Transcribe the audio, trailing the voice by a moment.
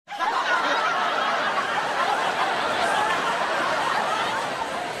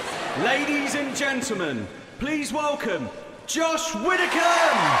Ladies and gentlemen, please welcome Josh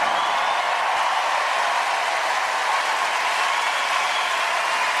Widdicombe!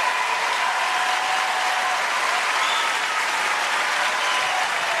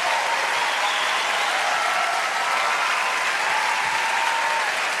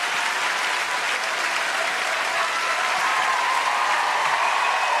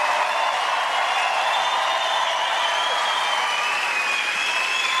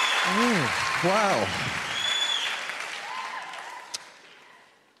 Wow.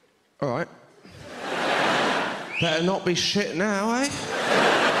 All right. Better not be shit now, eh?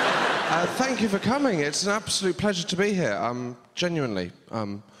 Thank you for coming. It's an absolute pleasure to be here. Genuinely.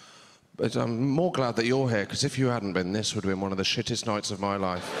 But I'm more glad that you're here, because if you hadn't been, this would have been one of the shittest nights of my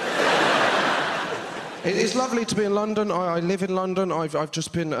life. It is lovely to be in London. I live in London. I've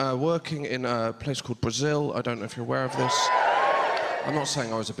just been working in a place called Brazil. I don't know if you're aware of this. I'm not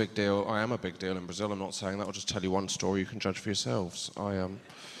saying I was a big deal. I am a big deal in Brazil. I'm not saying that. I'll just tell you one story. You can judge for yourselves. I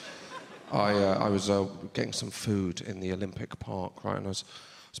was getting some food in the Olympic Park, right? And I was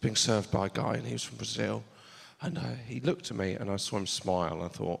being served by a guy, and he was from Brazil. And he looked at me, and I saw him smile, and I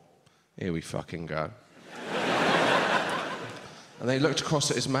thought, here we fucking go. And then he looked across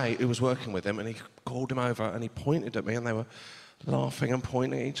at his mate, who was working with him, and he called him over, and he pointed at me, and they were laughing and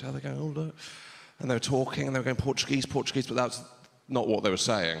pointing at each other, going, oh, look. And they were talking, and they were going, Portuguese, Portuguese, but that was not what they were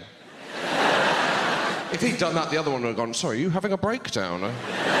saying. If he'd done that, the other one would have gone, sorry, are you having a breakdown?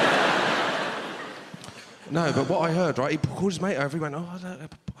 No, but what I heard, right, he called his mate over, he went, oh,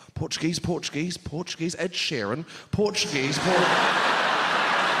 Portuguese, Portuguese, Portuguese, Ed Sheeran, Portuguese,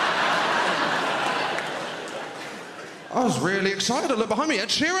 I was really excited. I looked behind me, Ed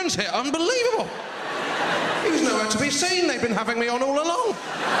Sheeran's here, unbelievable. He was nowhere to be seen, they've been having me on all along.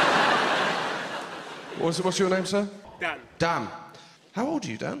 What's your name, sir? Dan. Dan. How old are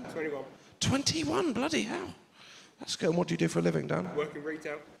you, Dan? 21. 21, bloody hell. That's good. And what do you do for a living, Dan? Work in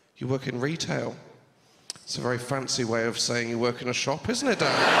retail. You work in retail? It's a very fancy way of saying you work in a shop, isn't it,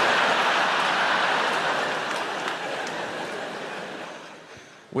 Dan?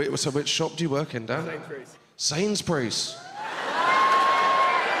 So which shop do you work in, Dan? Sainsbury's. Sainsbury's.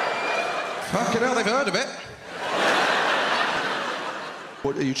 Fucking hell, they've heard of it.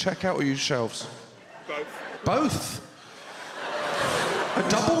 What, are you checkout or you shelves? Both. Both? A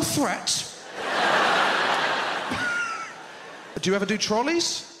double threat? Do you ever do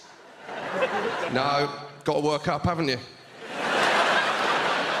trolleys? No, got to work up, haven't you?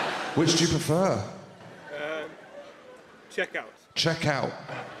 Which do you prefer? Checkout. Checkout.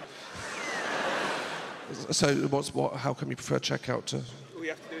 So how come you prefer checkout to... All you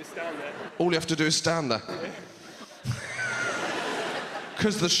have to do is stand there. All you have to do is stand there?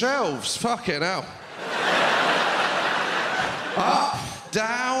 Because the shelves, fucking hell. Up,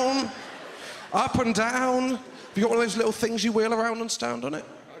 down, up and down. Have you got one of those little things you wheel around and stand on it?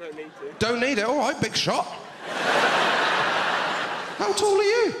 I don't need to. Don't need it? All right, big shot. How tall are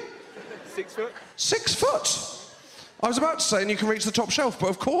you? 6 foot. 6 foot? I was about to say, and you can reach the top shelf, but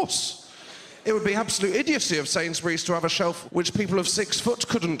of course. It would be absolute idiocy of Sainsbury's to have a shelf which people of 6 foot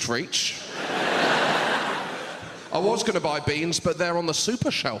couldn't reach. I was going to buy beans, but they're on the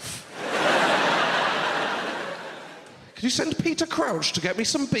super shelf. Could you send Peter Crouch to get me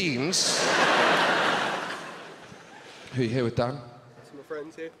some beans? Who are you here with, Dan? Some of my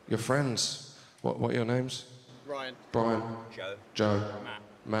friends here. Your friends? What are your names? Ryan. Brian. Joe. Joe.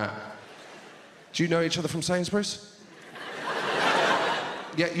 Matt. Do you know each other from Sainsbury's?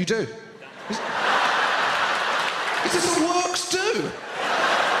 Yeah, you do? Is this what works do?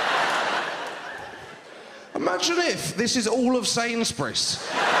 Imagine if this is all of Sainsbury's.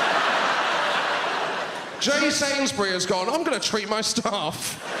 Jay Sainsbury has gone, I'm going to treat my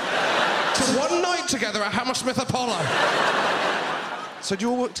staff to one night together at Hammersmith Apollo. So do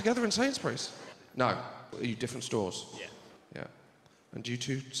you all work together in Sainsbury's? No. Are you different stores? Yeah. Yeah. And do you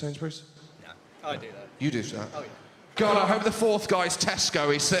two Sainsbury's? No, I do that. You do that? Oh, yeah. God, I hope the fourth guy's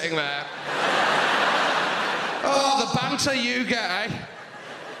Tesco. He's sitting there. Oh, the banter you get, eh?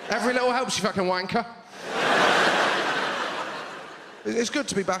 Every little helps, you fucking wanker. It's good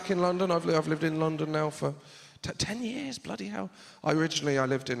to be back in London. I've lived in London now for 10 years, bloody hell. I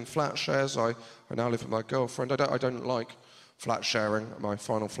lived in flat shares. I now live with my girlfriend. I don't like flat sharing. My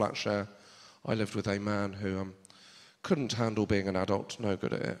final flat share, I lived with a man who couldn't handle being an adult, no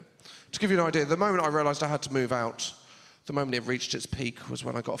good at it. To give you an idea, the moment I realised I had to move out, the moment it reached its peak was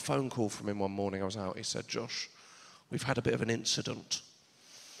when I got a phone call from him one morning. I was out. He said, Josh, we've had a bit of an incident.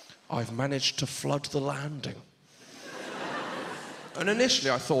 I've managed to flood the landing. And initially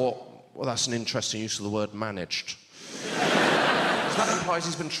I thought, well, that's an interesting use of the word managed. That implies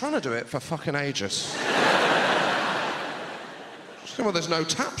he's been trying to do it for fucking ages. Well, there's no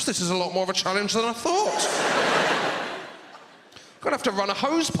taps. This is a lot more of a challenge than I thought. I'm gonna have to run a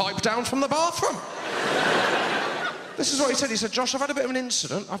hose pipe down from the bathroom. This is what he said. He said, Josh, I've had a bit of an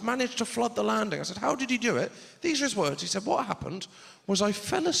incident. I've managed to flood the landing. I said, how did you do it? These are his words. He said, what happened was I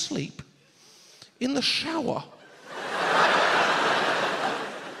fell asleep in the shower,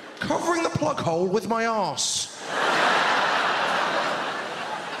 covering the plug hole with my arse.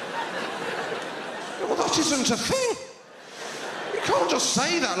 Well, that isn't a thing. You can't just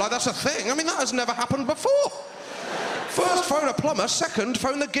say that like that's a thing. I mean, that has never happened before. First, phone a plumber. Second,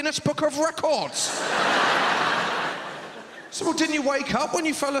 phone the Guinness Book of Records. So, well, didn't you wake up when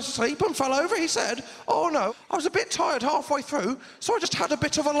you fell asleep and fell over? He said, oh, no, I was a bit tired halfway through, so I just had a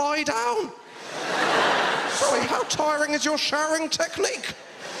bit of a lie down. Sorry, how tiring is your showering technique?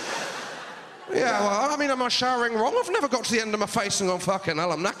 Yeah, well, I mean, am I showering wrong? I've never got to the end of my face and gone, fucking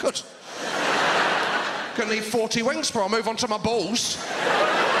hell, I'm knackered. Gonna need 40 wings before I move on to my balls.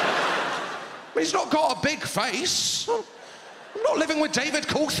 I mean, he's not got a big face. I'm not living with David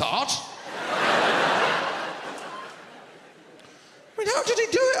Coulthard. I mean, how did he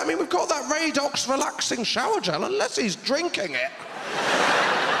do it? I mean, we've got that Radox relaxing shower gel, unless he's drinking it.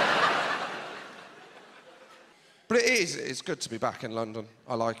 But it's good to be back in London.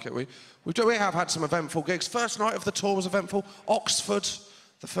 I like it. We have had some eventful gigs. First night of the tour was eventful. Oxford,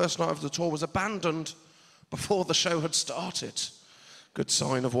 the first night of the tour, was abandoned before the show had started. Good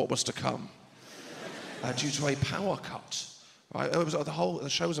sign of what was to come. Due to a power cut. Right, it was the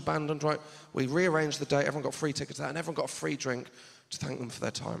show was abandoned. Right, we rearranged the date. Everyone got free tickets to that, and everyone got a free drink to thank them for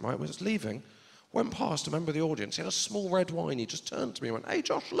their time. Right, we was leaving, went past a member of the audience. He had a small red wine. He just turned to me and went, "Hey,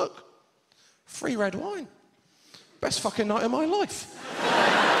 Josh, look, free red wine. Best fucking night of my life."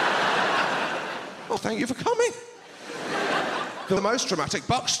 Well, thank you for coming. The most dramatic,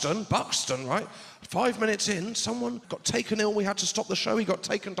 Buxton, right? 5 minutes in, someone got taken ill. We had to stop the show. He got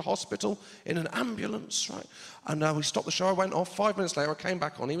taken to hospital in an ambulance, right? And we stopped the show. I went off. 5 minutes later, I came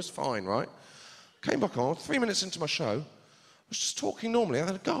back on. He was fine, right? Came back on. 3 minutes into my show, I was just talking normally, and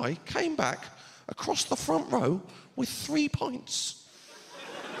then a guy came back across the front row with 3 pints.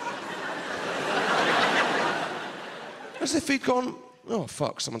 As if he'd gone, oh,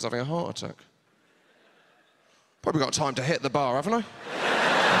 fuck, someone's having a heart attack. Probably got time to hit the bar, haven't I?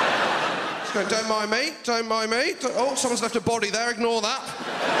 Just going, don't mind me, don't mind me. Oh, someone's left a body there, ignore that.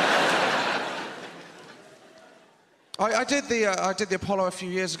 I did the Apollo a few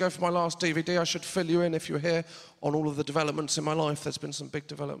years ago for my last DVD. I should fill you in if you're here on all of the developments in my life. There's been some big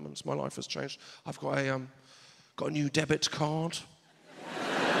developments. My life has changed. I've got a new debit card.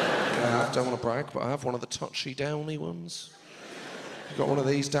 Yeah, I don't want to brag, but I have one of the touchy downy ones. You've got one of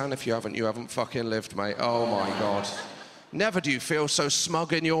these, Dan? If you haven't fucking lived, mate. Oh, my God. Never do you feel so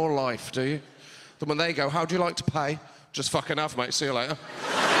smug in your life, do you? Then when they go, how do you like to pay? Just fucking have, mate. See you later.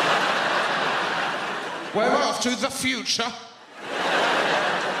 Where am I off to? The future.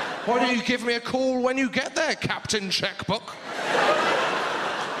 Why don't you give me a call when you get there, Captain Checkbook?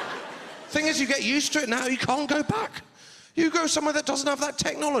 Thing is, you get used to it now, you can't go back. You go somewhere that doesn't have that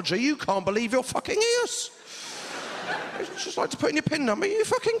technology, you can't believe your fucking ears. It's just like to put in your PIN number. Are you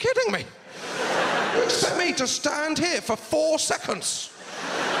fucking kidding me? You expect me to stand here for 4 seconds,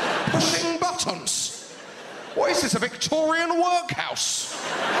 pushing buttons? What is this, a Victorian workhouse?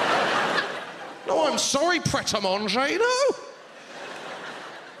 No, I'm sorry, Pret-a-Manger, no.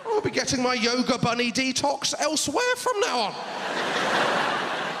 I'll be getting my yoga bunny detox elsewhere from now on.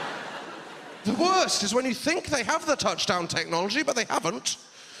 The worst is when you think they have the touchdown technology, but they haven't.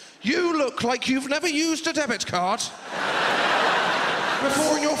 You look like you've never used a debit card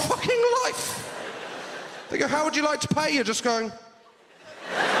before in your fucking life. They go, how would you like to pay? You're just going...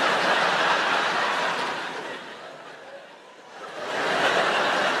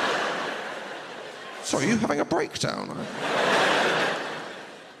 Sorry, are you having a breakdown?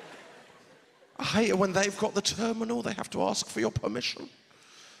 I hate it when they've got the terminal, they have to ask for your permission.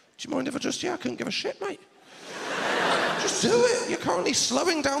 Do you mind if I just... Yeah, I couldn't give a shit, mate. Just do it. You're currently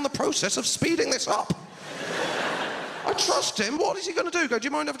slowing down the process of speeding this up. I trust him. What is he going to do? Go, do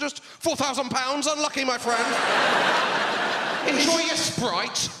you mind if I just... £4,000? Unlucky, my friend. Enjoy your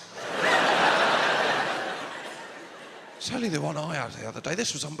Sprite. Tell you the one I had the other day.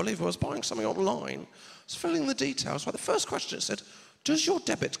 This was unbelievable. I was buying something online. I was filling the details. Well, the first question it said, does your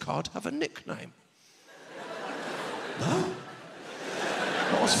debit card have a nickname? No.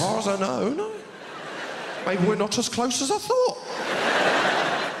 Not as far as I know, no. Maybe we're not as close as I thought.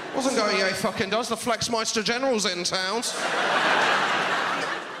 Wasn't going, yeah, he fucking does. The Flexmeister General's in town.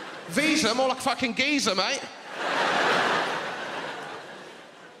 Visa, more like a fucking geezer, mate.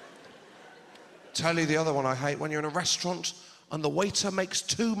 Tell you the other one I hate, when you're in a restaurant and the waiter makes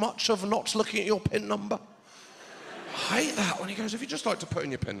too much of not looking at your PIN number. I hate that when he goes, if you just like to put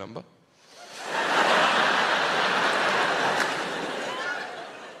in your PIN number.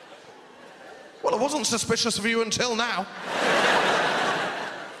 Well, I wasn't suspicious of you until now.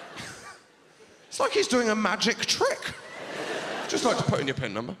 It's like he's doing a magic trick. Just like to put in your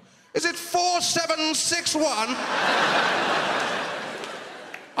PIN number. Is it 4761?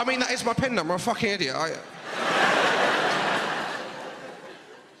 I mean, that is my PIN number, I'm a fucking idiot.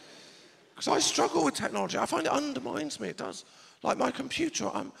 Because I struggle with technology. I find it undermines me, it does. Like my computer,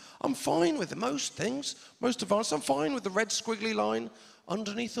 I'm fine with most things, most advanced. I'm fine with the red squiggly line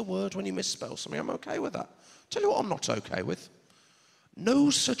underneath a word when you misspell something. I'm okay with that. Tell you what I'm not okay with. No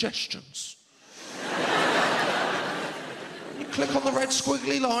suggestions. When you click on the red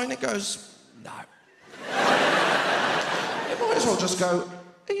squiggly line, it goes, no. You might as well just go,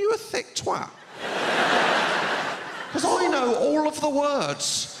 are you a thick twat? Because I know all of the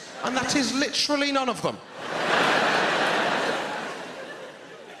words, and that is literally none of them.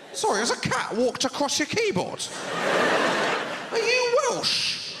 Sorry, has a cat walked across your keyboard? Are you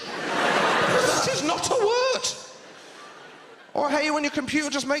Welsh? That is not a word. Or I hate you when your computer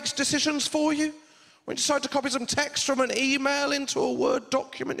just makes decisions for you. When you decide to copy some text from an email into a Word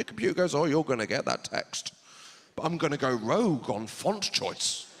document, your computer goes, oh, you're going to get that text. But I'm going to go rogue on font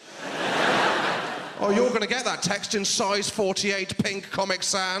choice. Oh, you're going to get that text in size 48 pink Comic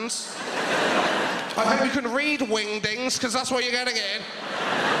Sans. I hope you can read Wingdings, because that's what you're getting in.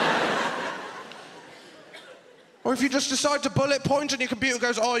 Or if you just decide to bullet point and your computer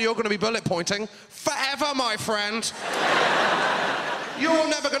goes, oh, you're going to be bullet pointing forever, my friend. You're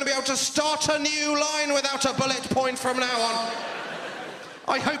never going to be able to start a new line without a bullet point from now on.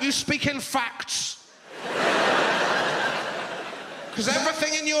 I hope you speak in facts. Because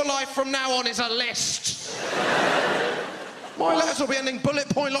everything in your life from now on is a list. My letters will be ending bullet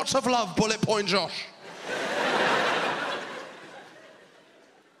point, lots of love, bullet point Josh.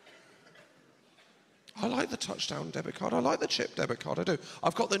 I like the touchdown debit card. I like the chip debit card, I do.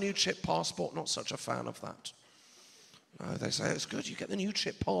 I've got the new chip passport, not such a fan of that. No, they say it's good, you get the new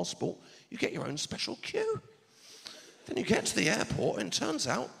chip passport, you get your own special queue. Then you get to the airport and it turns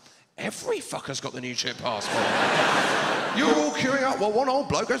out every fucker's got the new chip passport. You're all queuing up while one old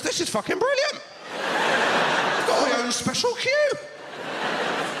bloke goes, this is fucking brilliant. I've got my own special queue.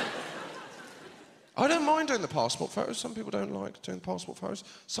 I don't mind doing the passport photos. Some people don't like doing the passport photos.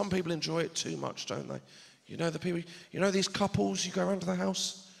 Some people enjoy it too much, don't they? You know the people, you know these couples, you go around to the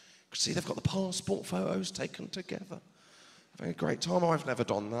house, you can see they've got the passport photos taken together. Having a great time. I've never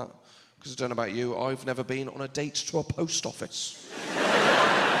done that. Because I don't know about you, I've never been on a date to a post office.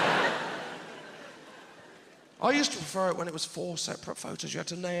 I used to prefer it when it was 4 separate photos. You had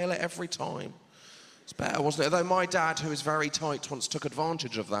to nail it every time. It's better, wasn't it? Though my dad, who is very tight, once took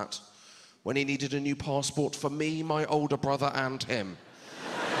advantage of that when he needed a new passport for me, my older brother, and him.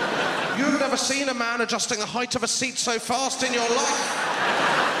 You've never seen a man adjusting the height of a seat so fast in your life.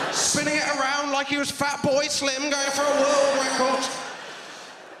 Spinning it around like he was Fat Boy Slim going for a world record.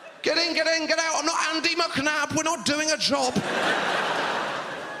 Get in, get out. I'm not Andy McNabb. We're not doing a job.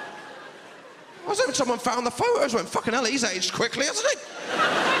 I was hoping someone found the photos, went, fucking hell, he's aged quickly, hasn't he?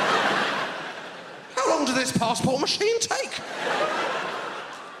 How long did this passport machine take?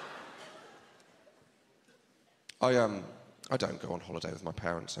 I don't go on holiday with my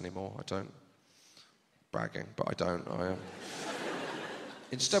parents anymore. I don't. Bragging, but I don't.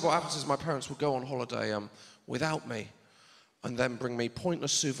 Instead, what happens is my parents will go on holiday without me and then bring me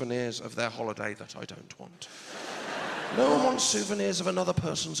pointless souvenirs of their holiday that I don't want. No one wants souvenirs of another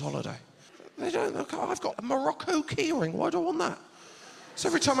person's holiday. They don't. I've got a Morocco keyring. Why do I want that? So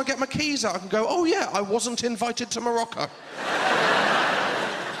every time I get my keys out, I can go, oh yeah, I wasn't invited to Morocco.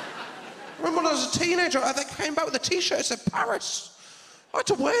 Remember when I was a teenager, they came back with a T-shirt that said Paris. I had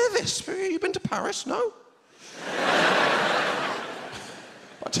to wear this. Have you been to Paris? No.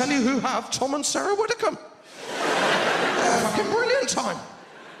 I tell you who have, Tom and Sarah Widdicombe. Fucking brilliant time.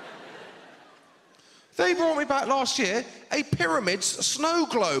 They brought me back last year a Pyramids snow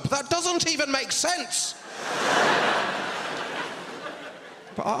globe. That doesn't even make sense.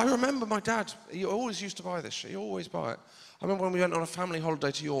 But I remember my dad, he always used to buy this shit. He always buy it. I remember when we went on a family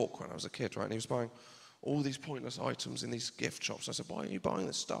holiday to York when I was a kid, right? And he was buying all these pointless items in these gift shops. I said, why are you buying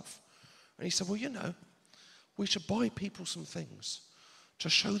this stuff? And he said, well, you know, we should buy people some things to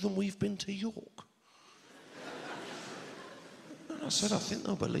show them we've been to York. And I said, I think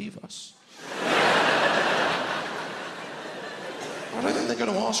they'll believe us. I don't think they're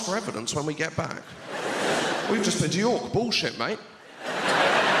going to ask for evidence when we get back. We've just been to York. Bullshit, mate.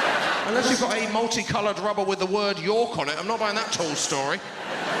 Unless you've got a multicoloured rubber with the word York on it, I'm not buying that tall story.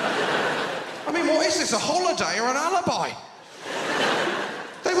 I mean, what is this, a holiday or an alibi?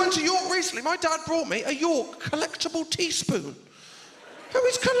 They went to York recently. My dad brought me a York collectible teaspoon. Who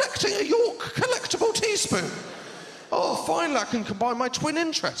is collecting a York collectible teaspoon? Oh, finally I can combine my twin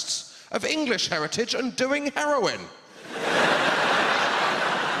interests of English heritage and doing heroin.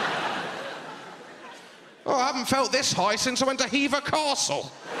 Oh, I haven't felt this high since I went to Hever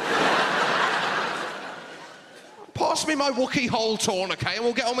Castle. Pass me my Wookiee hole tourniquet and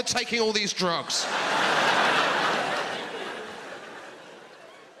we'll get on with taking all these drugs.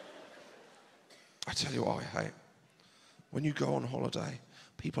 I tell you what I hate. When you go on holiday,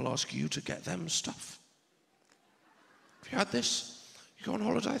 people ask you to get them stuff. Have you had this? You go on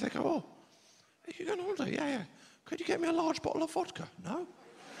holiday, they go, oh, you go on holiday? Yeah, yeah. Could you get me a large bottle of vodka? No.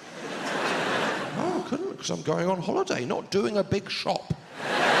 No, I couldn't, because I'm going on holiday, not doing a big shop.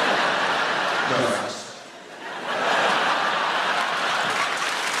 No thanks.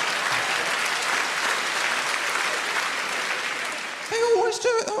 They always do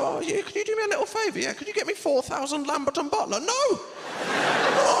it. Oh, could you do me a little favour? Yeah, could you get me 4,000 Lambert and Butler? No!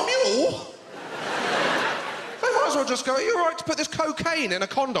 I'm not a mule. They might as well just go, are you all right to put this cocaine in a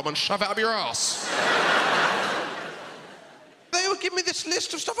condom and shove it up your ass? They would give me this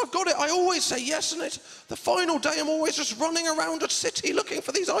list of stuff, I've got it, I always say yes, and it's the final day I'm always just running around a city looking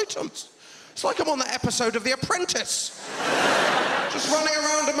for these items. It's like I'm on that episode of The Apprentice. Just running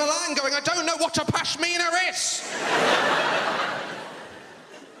around in Milan going, I don't know what a pashmina is.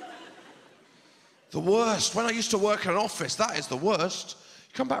 The worst, when I used to work in an office, that is the worst.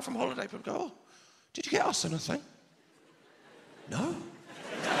 You come back from holiday, people go, oh, did you get us anything? No.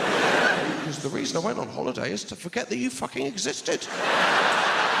 Because the reason I went on holiday is to forget that you fucking existed.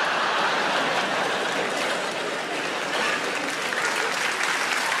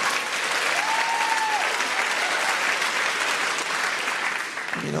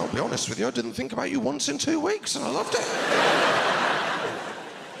 I mean, I'll be honest with you, I didn't think about you once in 2 weeks and I loved it.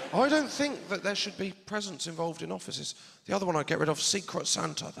 I don't think that there should be presents involved in offices. The other one I'd get rid of, Secret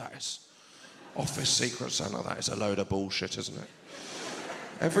Santa, that is. Office Secret Santa, that is a load of bullshit, isn't it?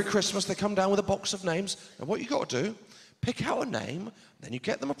 Every Christmas they come down with a box of names, and what you got to do, pick out a name, then you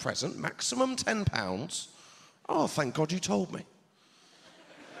get them a present, maximum £10. Oh, thank God you told me.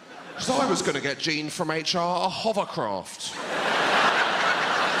 Because I was going to get Jean from HR a hovercraft.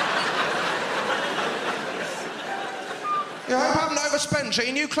 Yeah, I haven't overspent,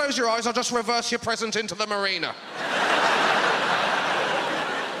 Jean. You close your eyes, I'll just reverse your present into the marina.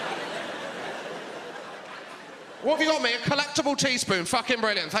 What have you got me? A collectible teaspoon. Fucking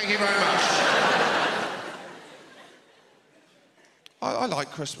brilliant. Thank you very much. I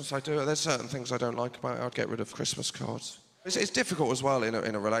like Christmas, I do. There's certain things I don't like about it. I'd get rid of Christmas cards. It's difficult as well in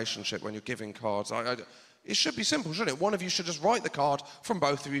a relationship when you're giving cards. It should be simple, shouldn't it? One of you should just write the card from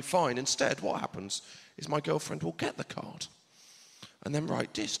both of you, fine. Instead, what happens is my girlfriend will get the card and then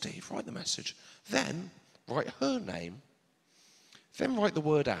write, Dear Steve, write the message. Then write her name. Then write the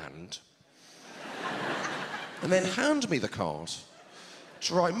word and then hand me the card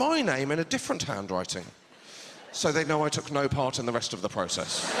to write my name in a different handwriting so they know I took no part in the rest of the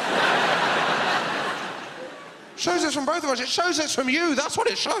process. Shows it's from both of us. It shows it's from you. That's what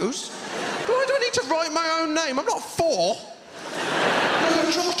it shows. But I don't need to write my own name. I'm not 4.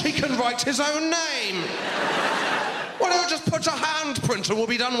 No, Jotty can write his own name. Why don't I just put a handprint and we'll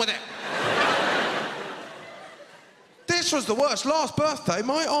be done with it? This was the worst. Last birthday,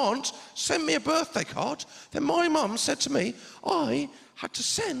 my aunt sent me a birthday card. Then my mum said to me, I had to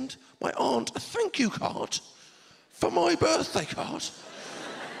send my aunt a thank you card for my birthday card.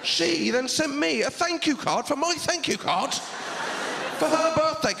 She then sent me a thank you card for my thank you card for her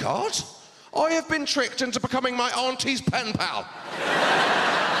birthday card. I have been tricked into becoming my auntie's pen pal.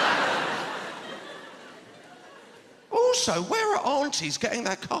 Also, where are aunties getting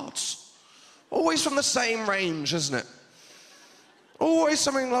their cards? Always from the same range, isn't it? Always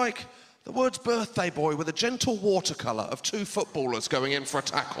something like the words birthday boy with a gentle watercolour of 2 footballers going in for a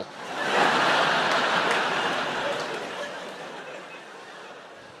tackle.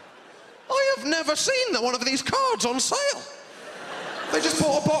 I have never seen one of these cards on sale. They just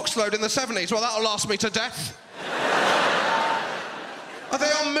bought a box load in the 70s. Well, that'll last me to death. Are they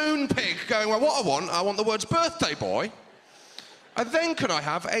on Moonpig going, well, what I want the words birthday boy. And then can I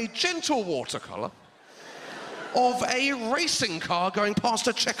have a gentle watercolour of a racing car going past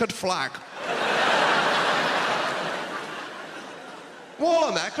a checkered flag? While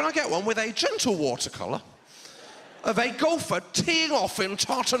I'm there, can I get one with a gentle watercolour of a golfer teeing off in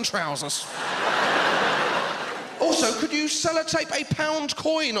tartan trousers? Or Also, could you sellotape a pound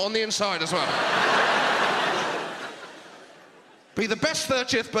coin on the inside as well? Be the best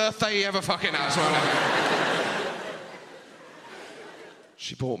 30th birthday you ever fucking had as well.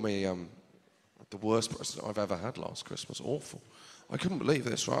 She bought me the worst present I've ever had last Christmas. Awful. I couldn't believe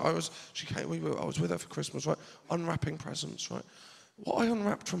this, right? I was with her for Christmas, right? Unwrapping presents, right? What I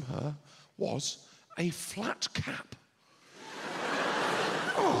unwrapped from her was a flat cap.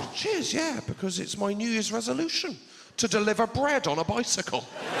 Oh, cheers, yeah, because it's my New Year's resolution to deliver bread on a bicycle.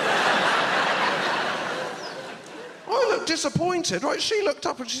 I looked disappointed, right? She looked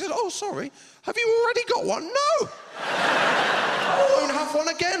up and she said, oh, sorry, have you already got one? No! I won't have one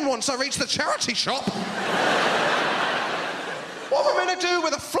again once I reach the charity shop. What am I meant to do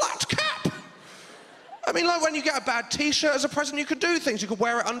with a flat cap? I mean, like when you get a bad T-shirt as a present, you could do things. You could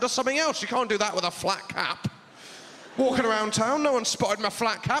wear it under something else. You can't do that with a flat cap. Walking around town, no one spotted my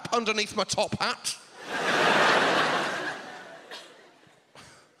flat cap underneath my top hat.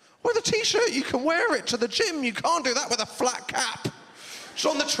 With a T-shirt, you can wear it to the gym. You can't do that with a flat cap. Just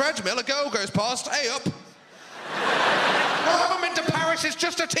on the treadmill, a girl goes past, hey up. No, I haven't been to Paris, it's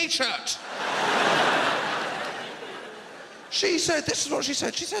just a T-shirt. She said, this is what she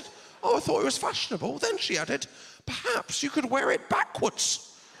said. She said, oh, I thought it was fashionable. Then she added, perhaps you could wear it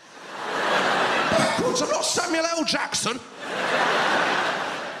backwards. Backwards? I'm not Samuel L. Jackson.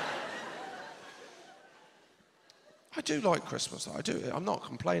 I do like Christmas, I do. I'm not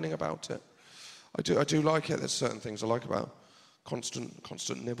complaining about it. I do like it. There's certain things I like about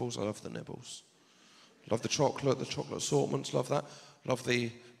constant nibbles. I love the nibbles. Love the chocolate assortments, love that. Love the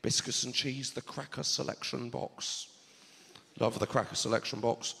biscuits and cheese, the cracker selection box. Love the cracker selection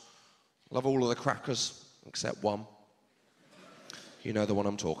box. Love all of the crackers, except one. You know the one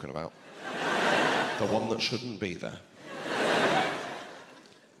I'm talking about. The one that shouldn't be there.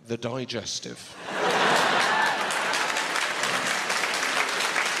 The digestive.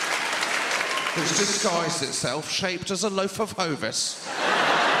 It's disguised itself, shaped as a loaf of Hovis.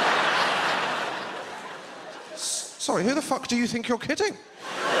 Sorry, who the fuck do you think you're kidding?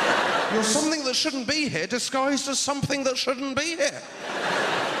 You're something that shouldn't be here, disguised as something that shouldn't be here.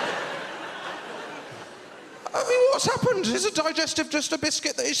 I mean, what's happened? Is a digestive just a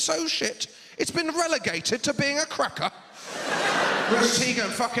biscuit that is so shit, it's been relegated to being a cracker? Whereas Tegan,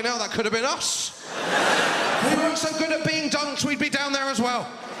 fucking hell, that could have been us. We weren't so good at being dunked, we'd be down there as well.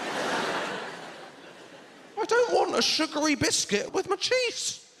 I don't want a sugary biscuit with my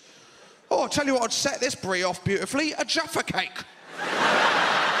cheese. Oh, I'll tell you what, I'd set this brie off beautifully, a Jaffa cake.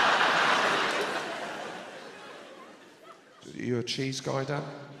 You a cheese guy, Dan?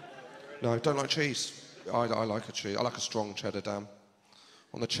 No, don't like cheese. I like a cheese. I like a strong cheddar, Dan.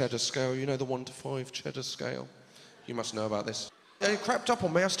 On the cheddar scale, you know the 1 to 5 cheddar scale? You must know about this. It crept up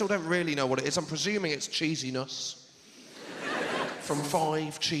on me, I still don't really know what it is. I'm presuming it's cheesiness. From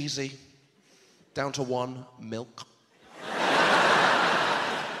 5, cheesy, down to 1, milk.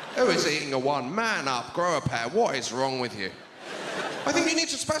 Who is eating a 1? Man up, grow a pair. What is wrong with you? I think you need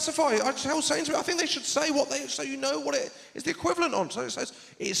to specify. I tell Sainsbury's, I think they should say what they, so you know what it is the equivalent on. So it says,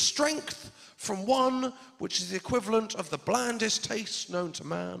 it is strength from 1, which is the equivalent of the blandest taste known to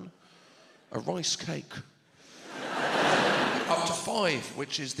man, a rice cake. Up to 5,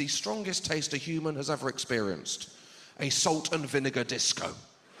 which is the strongest taste a human has ever experienced, a salt and vinegar disco.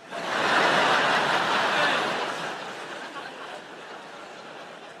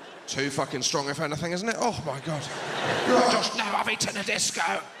 Too fucking strong, if anything, isn't it? Oh, my God. You're right, Josh. No, I've eaten a disco.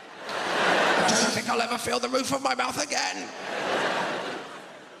 I don't think I'll ever feel the roof of my mouth again.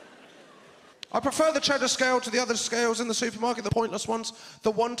 I prefer the cheddar scale to the other scales in the supermarket, the pointless ones.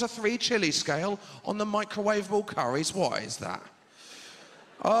 The 1 to 3 chili scale on the microwavable curries. What is that?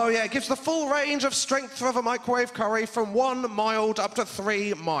 Oh, yeah, it gives the full range of strength of a microwave curry from 1 mild up to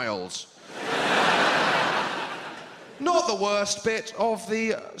 3 mild. Not the worst bit of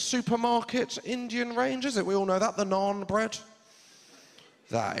the supermarket Indian range, is it? We all know that, the naan bread.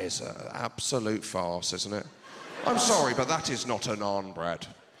 That is an absolute farce, isn't it? I'm sorry, but that is not a naan bread.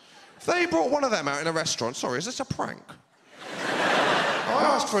 If they brought one of them out in a restaurant, sorry, is this a prank? I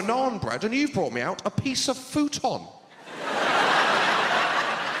asked for a naan bread and you've brought me out a piece of futon.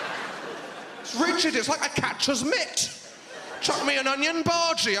 It's rigid, it's like a catcher's mitt. Chuck me an onion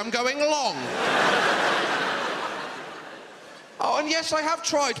bhaji, I'm going long. Oh, and yes, I have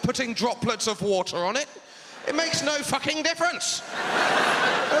tried putting droplets of water on it. It makes no fucking difference.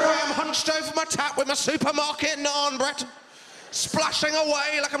 There I am, hunched over my tap with my supermarket naan bread, splashing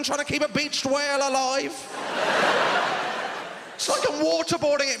away like I'm trying to keep a beached whale alive. It's like I'm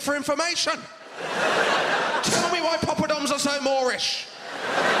waterboarding it for information. Tell me why poppadoms are so Moorish.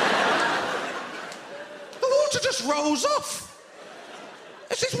 The water just rolls off.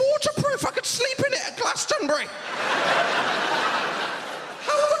 This is waterproof. I could sleep in it at Glastonbury.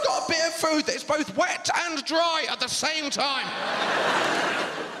 How have I got a bit of food that is both wet and dry at the same time?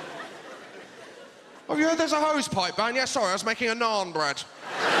 Have you heard there's a hose pipe ban? Yeah, sorry, I was making a naan bread.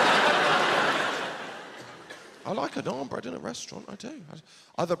 I like a naan bread in a restaurant, I do.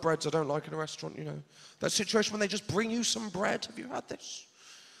 Other breads I don't like in a restaurant, you know. That situation when they just bring you some bread. Have you had this?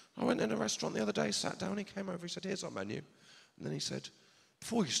 I went in a restaurant the other day, sat down, he came over, he said, here's our menu. And then he said,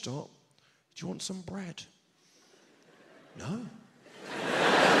 before you start, do you want some bread? No.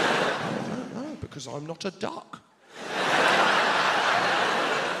 No, because I'm not a duck.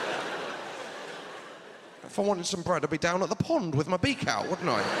 If I wanted some bread, I'd be down at the pond with my beak out, wouldn't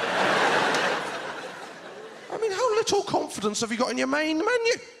I? I mean, how little confidence have you got in your main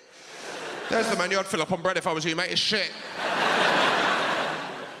menu? There's the menu I'd fill up on bread if I was you, mate. It's shit.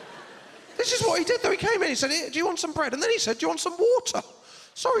 This is what he did, though. He came in, he said, do you want some bread? And then he said, do you want some water?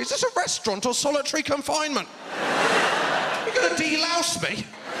 Sorry, is this a restaurant or solitary confinement? You're going to delouse me?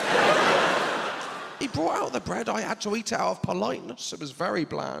 He brought out the bread. I had to eat it out of politeness. It was very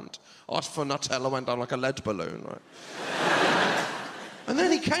bland. Asked for Nutella, went down like a lead balloon. Right? And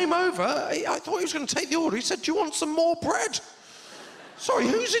then he came over. I thought he was going to take the order. He said, do you want some more bread? Sorry,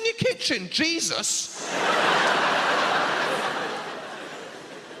 who's in your kitchen? Jesus?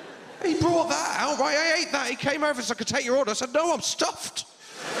 He brought that out, right? I ate that. He came over so I could take your order. I said, no, I'm stuffed.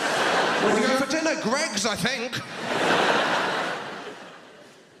 Where we go for dinner? Greg's, I think.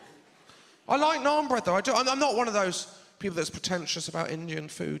 I like naan bread, though. I'm not one of those people that's pretentious about Indian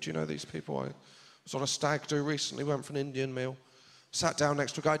food. You know, these people. I was on a stag do recently, went for an Indian meal. Sat down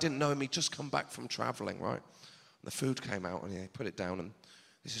next to a guy, I didn't know him. He'd just come back from travelling, right? And the food came out, and he put it down, and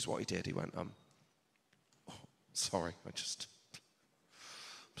this is what he did. He went, oh, sorry, I'm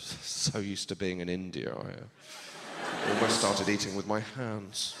so used to being in India, I almost started eating with my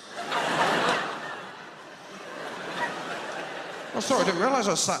hands. Oh, sorry, I didn't realise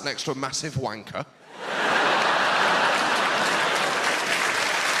I was sat next to a massive wanker.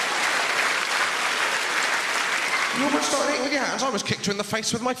 You almost started eating with your hands. I almost kicked you in the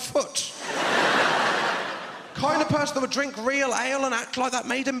face with my foot. Kind of person that would drink real ale and act like that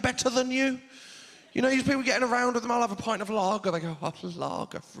made him better than you. You know, these people getting around with them, I'll have a pint of lager. They go, oh,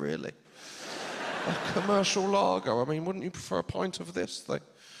 lager, really? A commercial lager. I mean, wouldn't you prefer a pint of this? They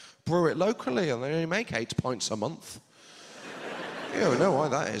brew it locally and they only make 8 pints a month. You know why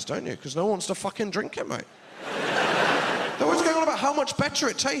that is, don't you? Because no one wants to fucking drink it, mate. They're always going on about how much better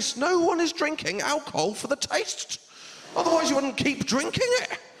it tastes. No one is drinking alcohol for the taste. Otherwise, you wouldn't keep drinking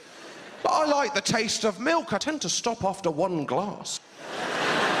it. But I like the taste of milk. I tend to stop after 1 glass.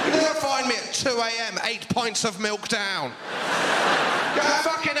 You never find me at 2 a.m, 8 pints of milk down. Yeah,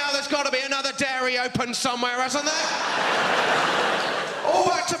 fucking hell, there's got to be another dairy open somewhere, hasn't there? All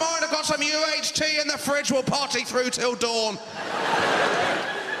back to mine, I've got some UHT in the fridge, we'll party through till dawn.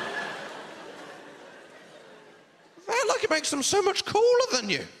 That, like, it makes them so much cooler than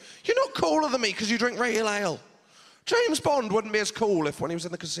you. You're not cooler than me because you drink real ale. James Bond wouldn't be as cool if, when he was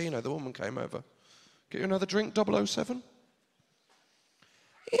in the casino, the woman came over. Get you another drink, 007?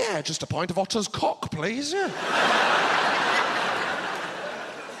 Yeah, just a pint of Otter's cock, please, yeah.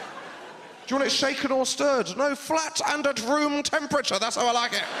 Do you want it shaken or stirred? No, flat and at room temperature, that's how I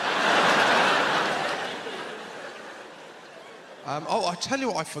like it. Oh, I tell you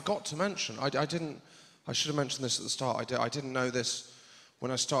what I forgot to mention. I should have mentioned this at the start. I didn't know this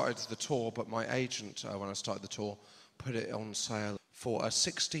when I started the tour, but my agent, when I started the tour, put it on sale for a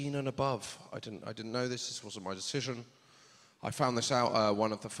 16 and above. I didn't know this wasn't my decision. I found this out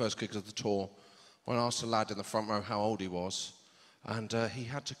one of the first gigs of the tour when I asked a lad in the front row how old he was, and he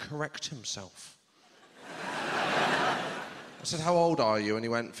had to correct himself. I said, how old are you? And he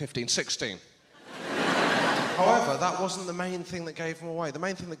went, 15, 16. However, that wasn't the main thing that gave him away. The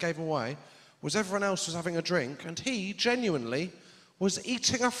main thing that gave him away was everyone else was having a drink, and he, genuinely, was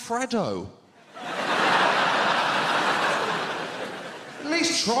eating a Freddo. At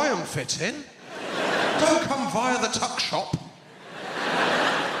least try and fit in. Don't come via the tuck shop.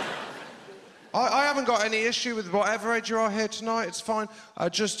 I haven't got any issue with whatever age you are here tonight, it's fine.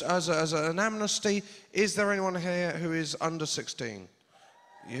 Just as an amnesty, is there anyone here who is under 16?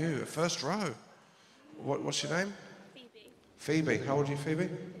 You, first row. What's your name? Phoebe. Phoebe, how old are you, Phoebe?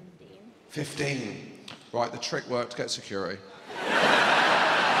 15. 15. Right, the trick worked, get security.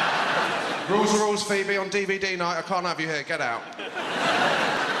 Rules are rules, Phoebe, on DVD night, I can't have you here, get out.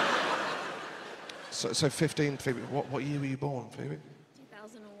 So 15, Phoebe, what year were you born, Phoebe?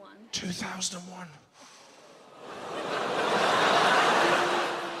 2001. 2001.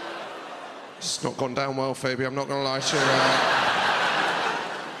 It's not gone down well, Phoebe, I'm not going to lie to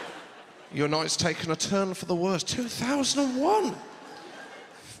you. Your night's taken a turn for the worse. 2001?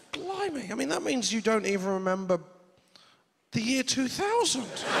 Blimey, I mean, that means you don't even remember the year 2000.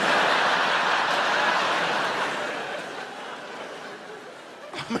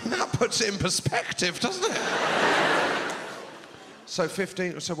 I mean, that puts it in perspective, doesn't it? So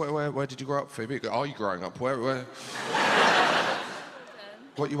 15, so where did you grow up, Phoebe? Are you growing up? Where?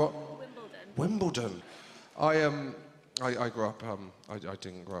 What you what? Wimbledon. Wimbledon. I grew up, I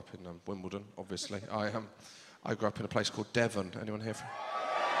didn't grow up in Wimbledon, obviously. I grew up in a place called Devon. Anyone here from...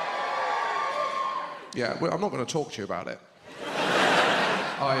 Yeah, well, I'm not going to talk to you about it.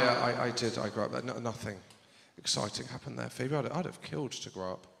 I grew up there. Nothing exciting happened there, Phoebe. I'd have killed to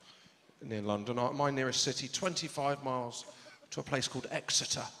grow up near London. My nearest city, 25 miles to a place called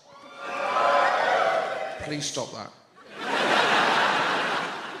Exeter. Please stop that.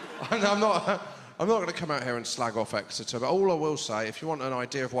 I'm not going to come out here and slag off Exeter, but all I will say, if you want an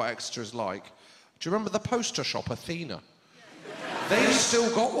idea of what Exeter is like, do you remember the poster shop, Athena? They've still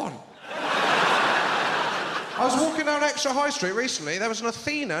got one. I was walking down Exeter High Street recently, there was an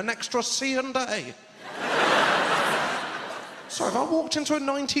Athena next to a C&A. Sorry, have I walked into a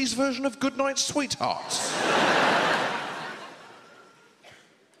 90s version of Goodnight Sweethearts?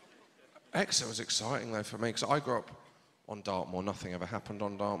 Exeter was exciting though for me, because I grew up on Dartmoor. Nothing ever happened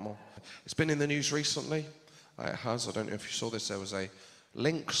on Dartmoor. It's been in the news recently. It has. I don't know if you saw this. There was a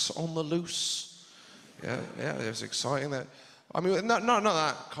lynx on the loose. Yeah, it was exciting. I mean, none of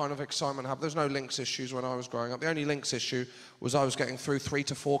that kind of excitement happened. There's no lynx issues when I was growing up. The only lynx issue was I was getting through 3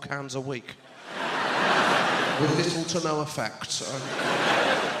 to 4 cans a week. With little to no effect.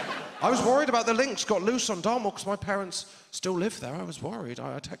 I was worried about the lynx got loose on Dartmoor because my parents still live there. I was worried.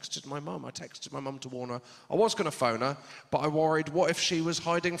 I texted my mum. To warn her. I was going to phone her, but I worried, what if she was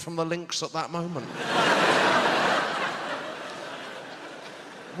hiding from the lynx at that moment?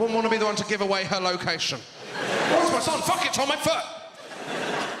 Wouldn't want to be the one to give away her location. Where's my son? Fuck, it's on my foot!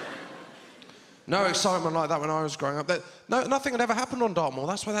 No excitement like that when I was growing up. Nothing had ever happened on Dartmoor.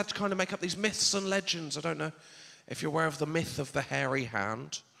 That's why they had to kind of make up these myths and legends. I don't know if you're aware of the myth of the hairy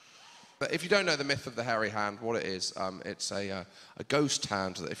hand. But if you don't know the myth of the hairy hand, what it is, it's a ghost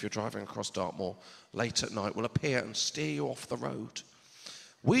hand that if you're driving across Dartmoor late at night will appear and steer you off the road.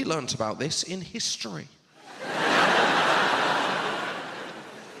 We learnt about this in history.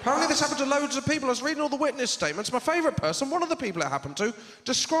 Apparently this happened to loads of people. I was reading all the witness statements. My favourite person, one of the people it happened to,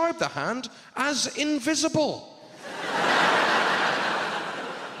 described the hand as invisible.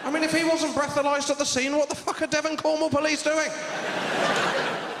 I mean, if he wasn't breathalyzed at the scene, what the fuck are Devon Cornwall police doing?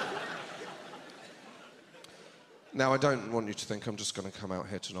 Now, I don't want you to think I'm just going to come out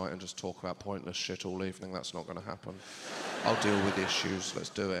here tonight and just talk about pointless shit all evening. That's not going to happen. I'll deal with the issues. Let's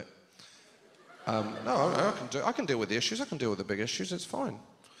do it. No, I can deal with the issues. I can deal with the big issues. It's fine.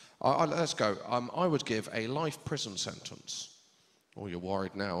 Let's go. I would give a life prison sentence. Oh, you're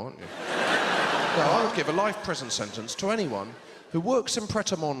worried now, aren't you? No, I would give a life prison sentence to anyone who works in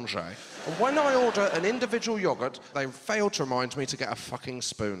Pret-a-Manger, and when I order an individual yoghurt, they fail to remind me to get a fucking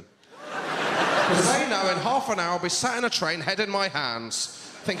spoon. Because they know in half an hour I'll be sat in a train, head in my hands,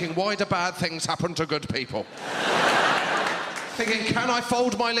 thinking, why do bad things happen to good people? Thinking, can I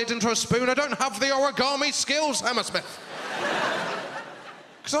fold my lid into a spoon? I don't have the origami skills, Hammersmith.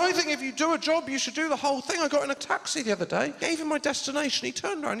 Because I think if you do a job, you should do the whole thing. I got in a taxi the other day, gave him my destination, he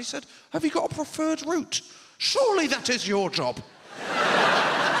turned around and he said, have you got a preferred route? Surely that is your job.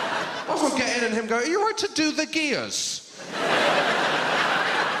 I was going to get in and him go, are you right to do the gears?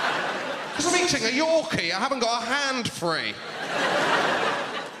 Because I'm eating a Yorkie, I haven't got a hand free.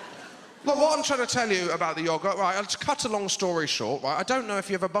 Look, what I'm trying to tell you about the yoghurt, right, I'll just cut a long story short, right, I don't know if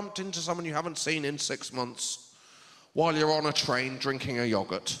you ever bumped into someone you haven't seen in 6 months while you're on a train drinking a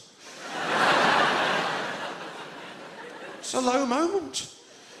yoghurt. It's a low moment.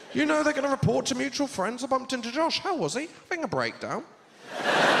 You know they're going to report to mutual friends. I bumped into Josh. How was he? Having a breakdown.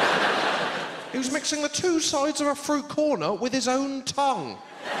 He was mixing the 2 sides of a fruit corner with his own tongue.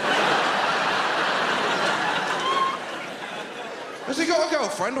 Has he got a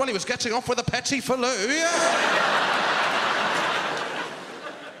girlfriend? Well, he was getting off with a petit filou, yeah.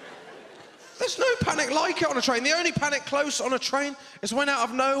 There's no panic like it on a train. The only panic close on a train is when out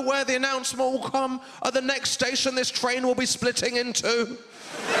of nowhere the announcement will come, at the next station this train will be splitting in 2. The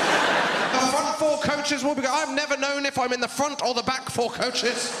front 4 coaches will be... I've never known if I'm in the front or the back 4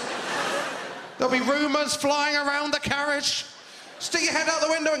 coaches. There'll be rumours flying around the carriage. Stick your head out the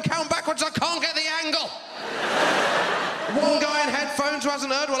window and count backwards. I can't get the angle. One guy in headphones who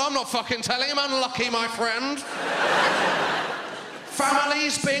hasn't heard, well, I'm not fucking telling him. Unlucky, my friend.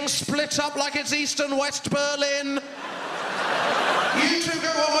 Families being split up like it's East and West Berlin. You two go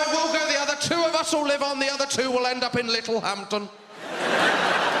one way, we'll go the other. Two of us will live on, the other two will end up in Littlehampton.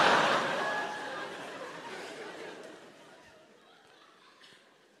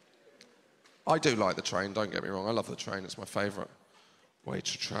 I do like the train, don't get me wrong. I love the train, it's my favourite way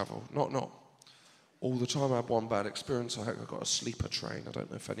to travel. Not all the time. I had one bad experience. I got a sleeper train. I don't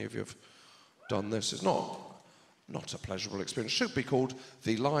know if any of you have done this. It's not a pleasurable experience. It should be called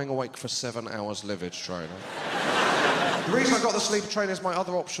the lying awake for 7 hours livid train. The reason I got the sleeper train is my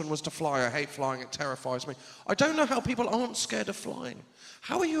other option was to fly. I hate flying, it terrifies me. I don't know how people aren't scared of flying.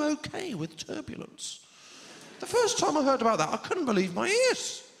 How are you okay with turbulence? The first time I heard about that, I couldn't believe my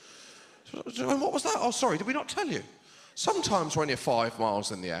ears. And what was that? Oh, sorry, did we not tell you? Sometimes when you're 5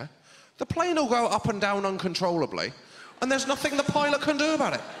 miles in the air, the plane will go up and down uncontrollably, and there's nothing the pilot can do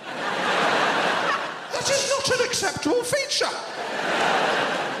about it. That is not an acceptable feature.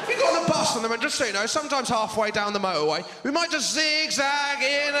 If you got on a bus and they went, just so you know, sometimes halfway down the motorway, we might just zigzag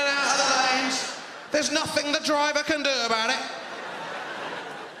in and out of the lanes. There's nothing the driver can do about it.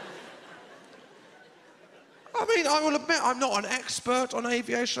 I mean, I will admit, I'm not an expert on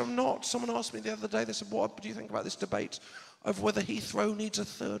aviation, I'm not. Someone asked me the other day, they said, what do you think about this debate over whether Heathrow needs a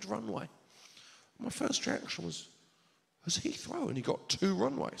 3rd runway? My first reaction was, has Heathrow only got 2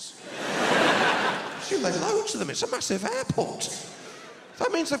 runways? I assume there's loads of them, it's a massive airport.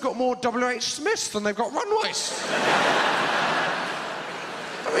 That means they've got more W.H. Smiths than they've got runways.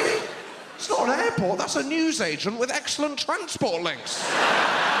 I mean, it's not an airport, that's a newsagent with excellent transport links.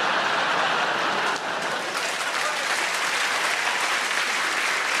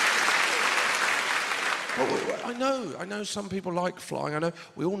 I know some people like flying. I know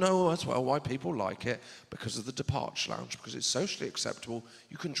we all know as well why people like it, because of the departure lounge, because it's socially acceptable.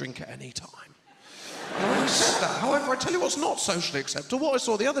 You can drink at any time. And I accept that. However, I tell you what's not socially acceptable. What I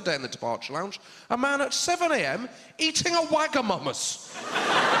saw the other day in the departure lounge, a man at 7 a.m. eating a Wagamama's.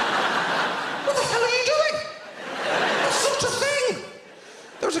 What the hell are you doing? That's not a thing.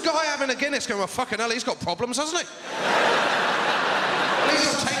 There was a guy having a Guinness going, well, fucking hell, he's got problems, hasn't he? At least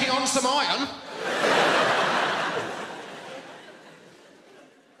I'm taking on some iron.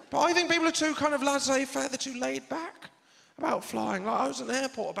 But I think people are too kind of laissez-faire, they're too laid back about flying. Like, I was at an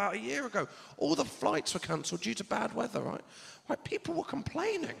airport about a year ago. All the flights were cancelled due to bad weather, right? Like, people were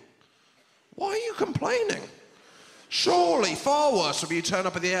complaining. Why are you complaining? Surely far worse if you turn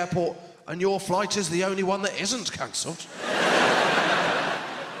up at the airport and your flight is the only one that isn't cancelled.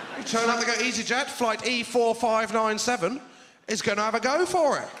 You turn up, they go, EasyJet, flight E4597 is going to have a go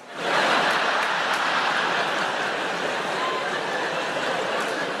for it.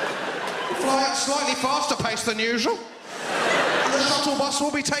 Fly at slightly faster pace than usual. And the shuttle bus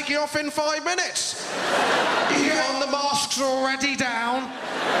will be taking off in 5 minutes. You get on, the mask's already down.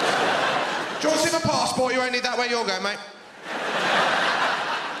 Do you want to see my passport? You only need that where you're going, mate.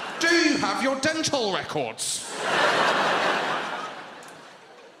 Do you have your dental records?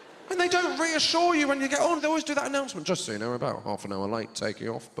 And they don't reassure you when you get on. They always do that announcement. Just so you know, we're about half an hour late taking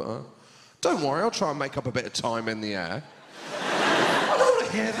off, but don't worry, I'll try and make up a bit of time in the air. I don't want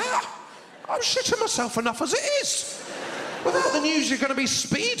to hear that. I'm shitting myself enough as it is. Without the news, you're going to be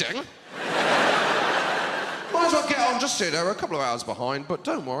speeding. Might as well get on, just so you know, we're a couple of hours behind, but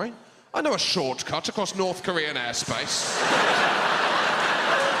don't worry. I know a shortcut across North Korean airspace.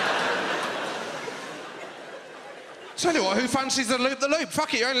 Tell you what, who fancies the loop?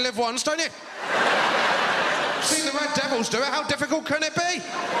 Fuck it, you only live once, don't you? Seen the Red Devils do it, how difficult can it be?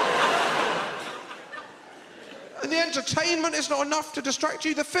 And the entertainment is not enough to distract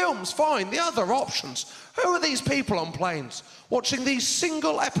you. The film's fine. The other options. Who are these people on planes watching these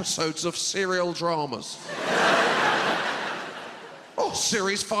single episodes of serial dramas? Oh,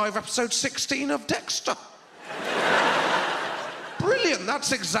 Series 5, Episode 16 of Dexter. Brilliant.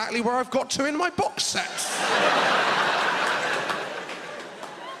 That's exactly where I've got to in my box set.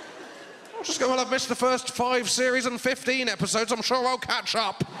 I'll just go, well, I've missed the first 5 series and 15 episodes. I'm sure I'll catch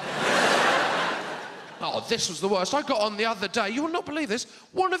up. Oh, this was the worst. I got on the other day. You will not believe this.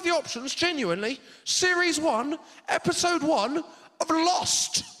 One of the options, genuinely, Series 1, Episode 1 of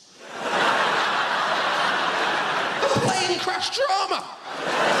Lost. The plane crash drama.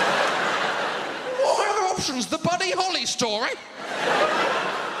 What are the other options? The Buddy Holly story.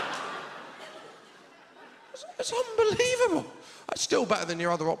 It's unbelievable. It's still better than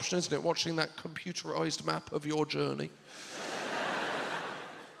your other option, isn't it? Watching that computerised map of your journey.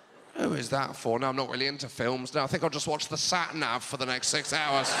 Who is that for? No, I'm not really into films. No, I think I'll just watch the sat-nav for the next 6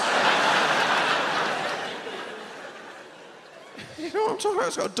 hours. You know what I'm talking about?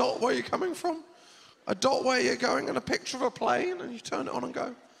 It's got a dot where you're coming from. a dot where you're going and a picture of a plane, and you turn it on and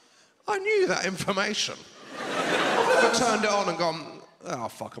go, I knew that information. I've never turned it on and gone, oh,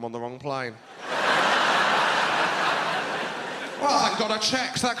 fuck, I'm on the wrong plane. Well, thank God I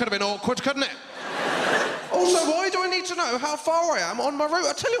checked. That could have been awkward, couldn't it? Also, why do I need to know how far I am on my route?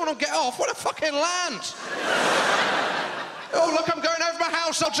 I tell you when I get off, when I fucking land. Oh, look, I'm going over my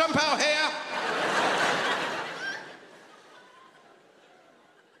house. I'll jump out here.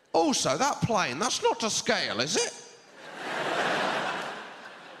 Also, that plane, that's not to scale, is it?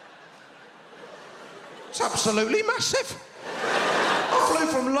 It's absolutely massive. I flew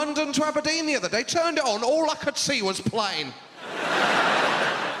from London to Aberdeen the other day, turned it on, all I could see was plane.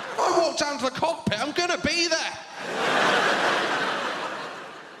 I walked down to the cockpit, I'm gonna be there.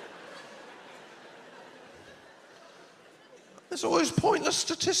 There's always pointless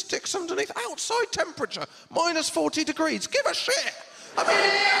statistics underneath. Outside temperature, minus 40 degrees. Give a shit. I'm in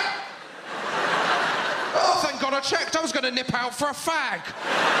here. Oh, thank God I checked. I was gonna nip out for a fag.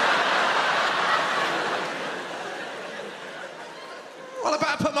 Well, I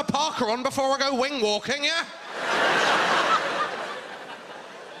better put my parka on before I go wing walking, yeah?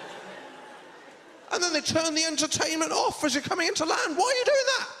 And then they turn the entertainment off as you're coming into land. Why are you doing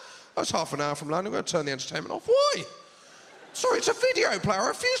that? Oh, it's half an hour from land. I'm going to turn the entertainment off. Why? Sorry, it's a video player. I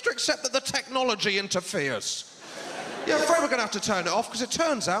refuse to accept that the technology interferes. Yeah, I'm afraid we're going to have to turn it off because it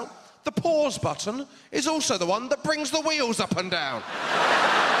turns out the pause button is also the one that brings the wheels up and down.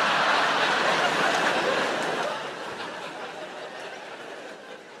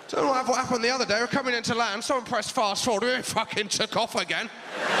 Don't know what happened the other day. We're coming into land, someone pressed fast forward, we fucking took off again.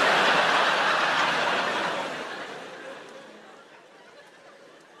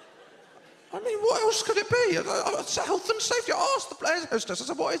 I mean, what else could it be? It's health and safety. I asked the air hostess, I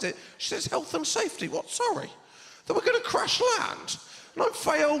said, what is it? She says, health and safety. What, sorry? That we're going to crash land? And I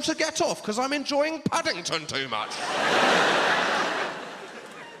failed to get off because I'm enjoying Paddington too much.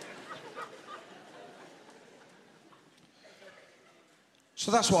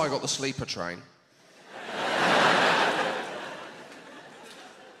 So that's why I got the sleeper train.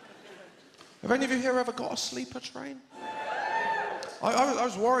 Have any of you here ever got a sleeper train? I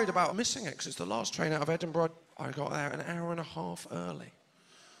was worried about missing it because it's the last train out of Edinburgh. I got there an hour and a half early.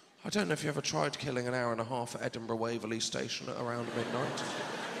 I don't know if you ever tried killing an hour and a half at Edinburgh Waverley Station at around midnight.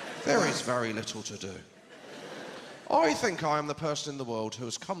 There is very little to do. I think I am the person in the world who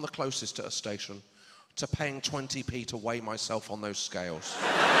has come the closest at a station to paying 20p to weigh myself on those scales.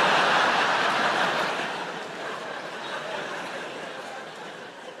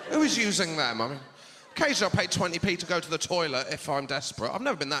 Who is using them? I mean, occasionally I'll pay 20p to go to the toilet if I'm desperate. I've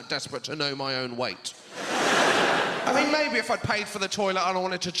never been that desperate to know my own weight. I mean, maybe if I'd paid for the toilet and I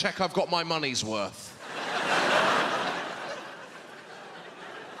wanted to check I've got my money's worth.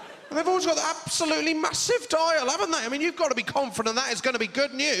 And they've always got that absolutely massive dial, haven't they? I mean, you've got to be confident that is going to be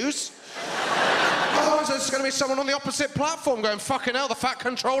good news. Otherwise, there's going to be someone on the opposite platform going, fucking hell, the fat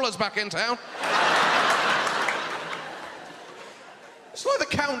controller's back in town. It's like the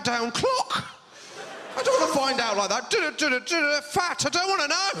countdown clock. I don't want to find out like that. Fat, I don't want to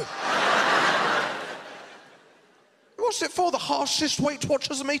know. What's it for? The harshest Weight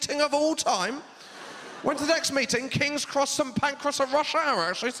Watchers meeting of all time? Went to the next meeting, King's Cross, St Pancras at rush hour,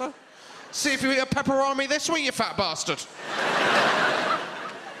 actually, so... See if you eat a pepperoni this week, you fat bastard.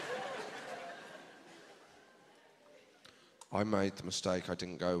 I made the mistake, I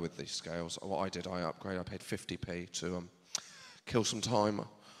didn't go with these scales. What I did, I upgraded, I paid 50p to kill some time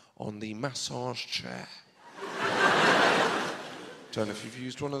on the massage chair. Don't know if you've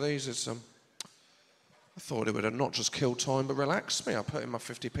used one of these, it's I thought it would have not just killed time but relaxed me. I put in my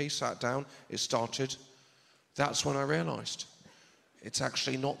 50p, sat down, it started. That's when I realised it's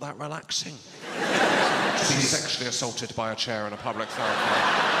actually not that relaxing to be sexually assaulted by a chair in a public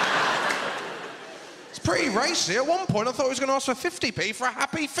thoroughfare. It's pretty racy. At one point I thought he was going to ask for 50p for a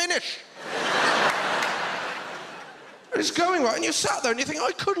happy finish. And it's going right, and you sat there and you think,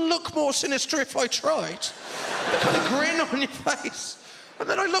 I couldn't look more sinister if I tried. The kind of grin on your face. And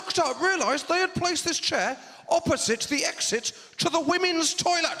then I looked up, realised they had placed this chair opposite the exit to the women's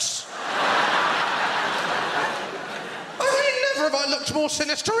toilets. I mean, never have I looked more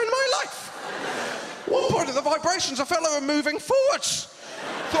sinister in my life. At one point of the vibrations, I felt they were moving forwards.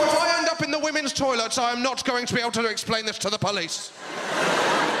 Thought if I end up in the women's toilets, I am not going to be able to explain this to the police.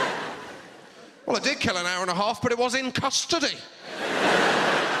 Well, I did kill an hour and a half, but it was in custody.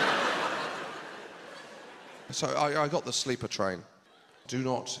 So I got the sleeper train. Do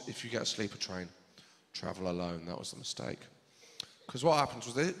not, if you get a sleeper train, travel alone. That was the mistake. Because what happened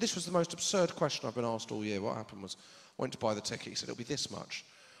was, this was the most absurd question I've been asked all year. What happened was, I went to buy the ticket. He said, it'll be this much.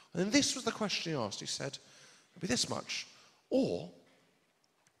 And then this was the question he asked. He said, it'll be this much. Or,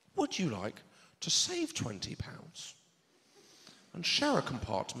 would you like to save £20 and share a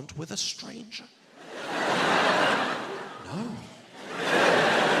compartment with a stranger? No.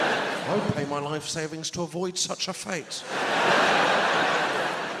 I would pay my life savings to avoid such a fate.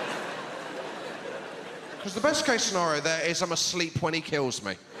 Because the best case scenario there is I'm asleep when he kills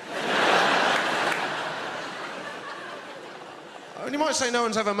me. And you might say no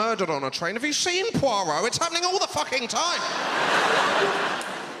one's ever murdered on a train. Have you seen Poirot? It's happening all the fucking time.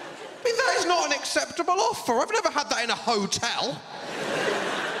 I mean, that is not an acceptable offer. I've never had that in a hotel.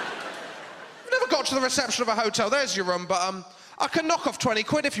 I've never got to the reception of a hotel. There's your room, but I can knock off 20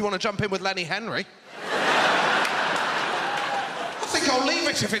 quid if you want to jump in with Lenny Henry. I think I'll leave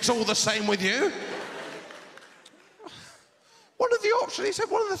it if it's all the same with you. One of the options, he said,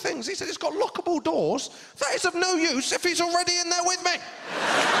 one of the things, he said, it's got lockable doors. That is of no use if he's already in there with me.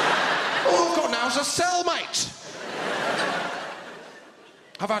 All I've got now is a cellmate.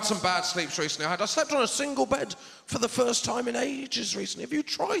 I've had some bad sleeps recently. I slept on a single bed for the first time in ages recently. Have you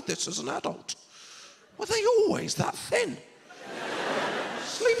tried this as an adult? Were they always that thin?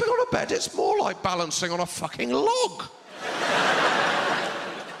 Sleeping on a bed, it's more like balancing on a fucking log.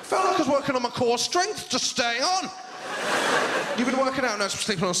 Felt like I was working on my core strength to stay on. You've been working out? No,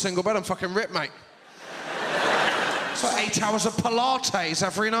 sleeping on a single bed. I'm fucking ripped, mate. It's like 8 hours of Pilates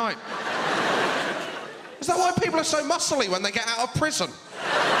every night. Is that why people are so muscly when they get out of prison?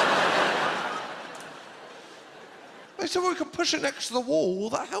 They said, well, we can push it next to the wall. Will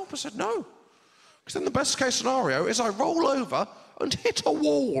that help? I said, no. Because then the best case scenario is I roll over and hit a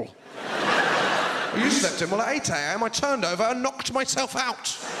wall. Well, you slept in. Well, at 8 a.m. I turned over and knocked myself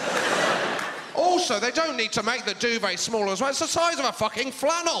out. Also, they don't need to make the duvet smaller as well. It's the size of a fucking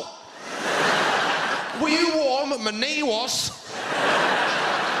flannel. Were you warm? My knee was.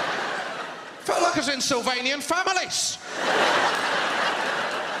 Felt like I was in Sylvanian families.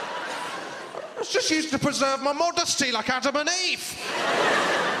 I was just used to preserve my modesty like Adam and Eve.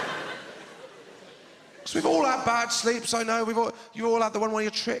 Because we've all had bad sleeps, I know. You've all had the one where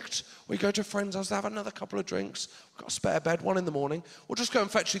you're tricked. We go to a friend's house to have another couple of drinks. We've got a spare bed, 1 in the morning. We'll just go and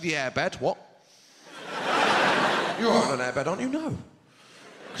fetch you the airbed. What? You're on an airbed, aren't you? No.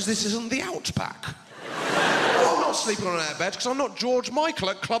 Because this isn't the Outback. Well, I'm not sleeping on an airbed because I'm not George Michael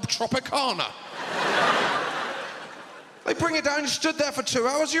at Club Tropicana. They bring it down, you stood there for 2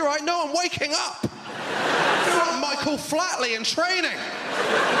 hours, you're right. No, I'm waking up. You're like Michael Flatley in Training.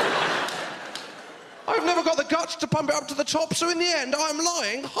 I've never got the guts to pump it up to the top, so in the end, I'm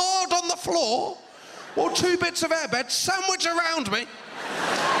lying hard on the floor while 2 bits of airbed sandwich around me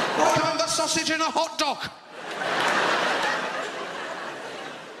like I'm the sausage in a hot dog.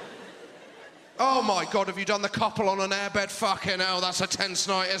 Oh my God, have you done the couple on an airbed? Fucking hell, that's a tense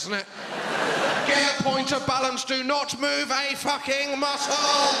night, isn't it? Get the point of balance, do not move a fucking muscle.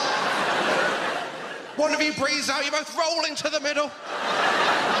 One of you breathes out, you both roll into the middle.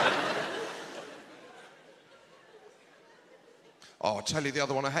 Oh, I'll tell you the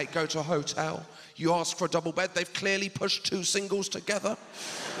other one I hate. Go to a hotel, you ask for a double bed, they've clearly pushed 2 singles together.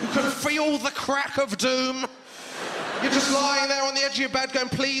 You can feel the crack of doom. You're just lying there on the edge of your bed going,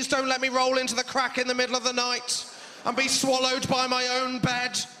 please don't let me roll into the crack in the middle of the night and be swallowed by my own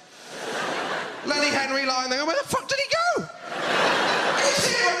bed. Lenny Henry lying there, where the fuck did he go? He's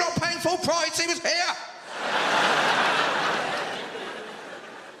here, I'm not paying full price, he was here.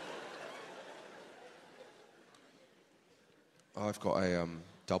 I've got a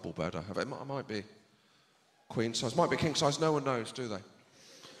double bed. It might be queen size, might be king size, no one knows, do they?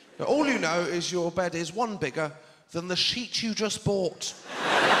 Now, all you know is your bed is 1 bigger than the sheet you just bought.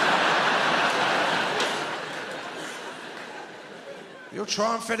 You'll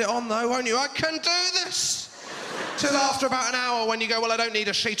try and fit it on though, won't you? I can do this! Till after about an hour when you go, well, I don't need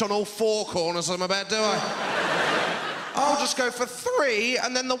a sheet on all 4 corners of my bed, do I? I'll just go for 3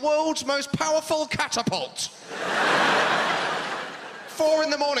 and then the world's most powerful catapult. 4 in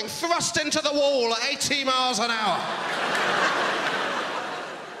the morning, thrust into the wall at 80 miles an hour.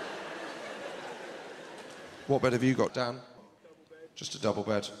 What bed have you got, Dan? Just a double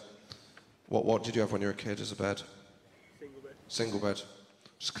bed. What did you have when you were a kid as a bed? Single bed. Single bed.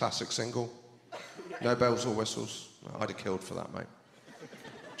 Just classic single. No bells or whistles. I'd have killed for that, mate.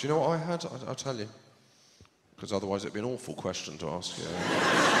 Do you know what I had? I'll tell you. Because otherwise it'd be an awful question to ask you.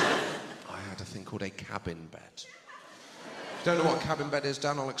 I had a thing called a cabin bed. Don't know what a cabin bed is,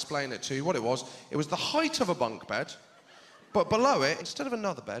 Dan, I'll explain it to you. What it was the height of a bunk bed, but below it, instead of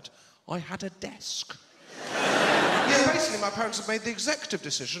another bed, I had a desk. Yeah, basically my parents had made the executive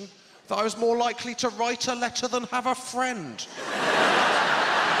decision that I was more likely to write a letter than have a friend.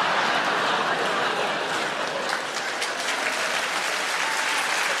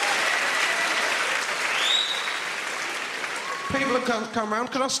 People have come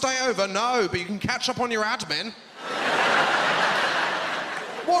round. Can I stay over? No, but you can catch up on your admin.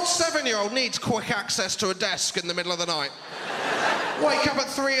 What 7-year-old needs quick access to a desk in the middle of the night? Wake up at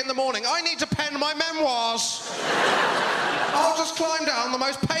 3 in the morning. I need to pen my memoirs. I'll just climb down the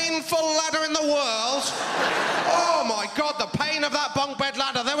most painful ladder in the world. Oh my God, the pain of that bunk bed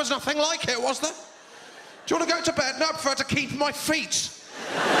ladder. There was nothing like it, was there? Do you want to go to bed? No, I prefer to keep my feet.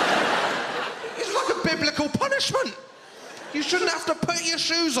 It's like a biblical punishment. You shouldn't have to put your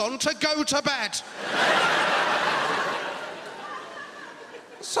shoes on to go to bed.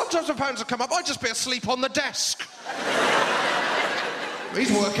 Sometimes my parents would come up, I'd just be asleep on the desk.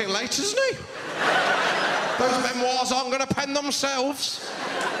 He's working late, isn't he? Those memoirs aren't going to pen themselves.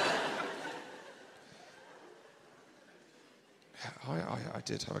 I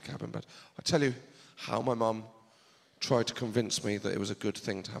did have a cabin bed. I tell you how my mum tried to convince me that it was a good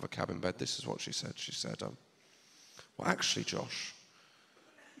thing to have a cabin bed. This is what she said. She said, well, actually, Josh,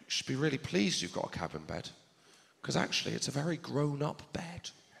 you should be really pleased you've got a cabin bed, because actually it's a very grown-up bed.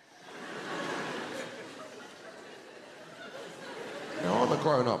 Now, I'm a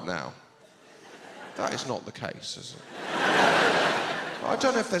grown-up now. That is not the case, is it? I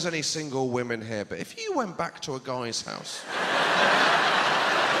don't know if there's any single women here, but if you went back to a guy's house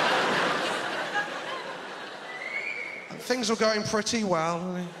and things were going pretty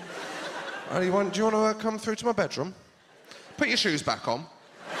well, and he went, do you want to come through to my bedroom? Put your shoes back on.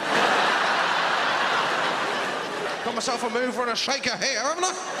 Got myself a mover and a shaker here, haven't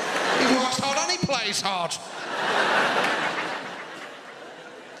I? He works hard and he plays hard.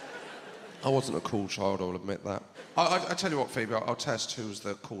 I wasn't a cool child, I'll admit that. I tell you what, Phoebe, I'll test who's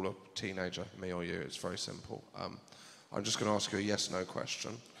the cooler teenager, me or you. It's very simple. I'm just going to ask you a yes-no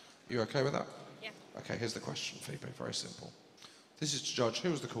question. You okay with that? Yeah. Okay, here's the question, Phoebe, very simple. This is to judge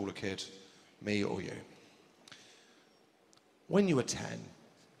who was the cooler kid, me or you. When you were 10,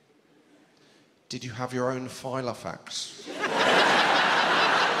 did you have your own filofax?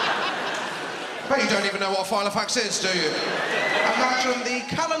 I bet you don't even know what a filofax is, do you? Imagine the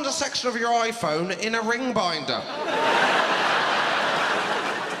calendar section of your iPhone in a ring binder.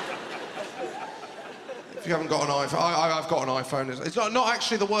 If you haven't got an iPhone, I've got an iPhone. It's not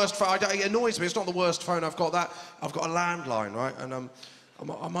actually the worst phone. It annoys me. It's not the worst phone. I've got that. I've got a landline, right? And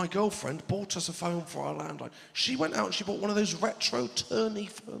my girlfriend bought us a phone for our landline. She went out and she bought one of those retro turny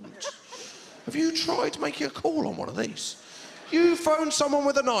phones. Have you tried making a call on one of these? You phone someone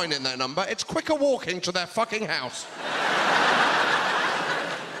with a 9 in their number, it's quicker walking to their fucking house.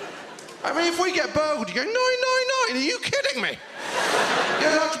 I mean, if we get burgled, you go, 999, are you kidding me? You're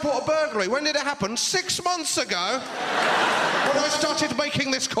allowed to report a burglary. When did it happen? 6 months ago, when I started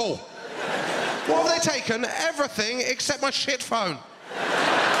making this call. What have they taken? Everything except my shit phone.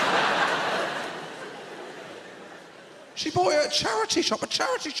 She bought it at a charity shop,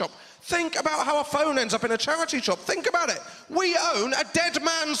 Think about how a phone ends up in a charity shop. Think about it. We own a dead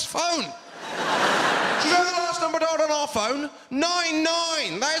man's phone. Do you know the last number dialed on our phone?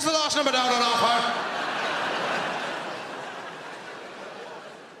 99. That is the last number dialed on our phone.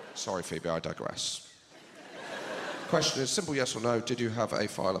 Sorry, Phoebe, I digress. Question is, simple yes or no, did you have a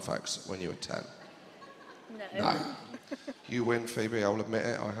filofax when you were 10? No. No. You win, Phoebe, I'll admit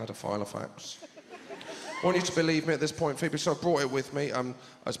it, I had a filofax. I want you to believe me at this point, Phoebe, so I brought it with me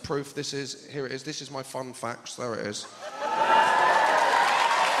as proof. Here it is, this is my fun facts, there it is.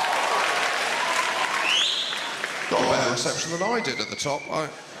 Got a better reception than I did at the top.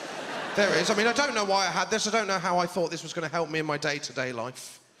 There it is. I mean, I don't know why I had this. I don't know how I thought this was going to help me in my day-to-day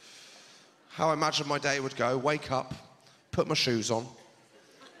life. How I imagined my day would go. Wake up, put my shoes on,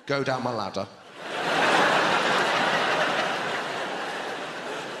 go down my ladder.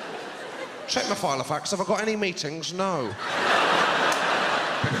 Check my filofax. Have I got any meetings? No.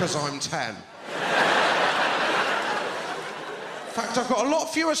 Because I'm 10. In fact, I've got a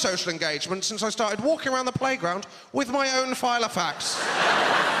lot fewer social engagements since I started walking around the playground with my own filofax.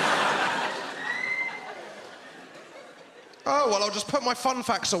 Oh, well, I'll just put my fun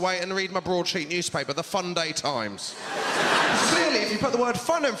facts away and read my broadsheet newspaper, the Fun Day Times. Clearly, if you put the word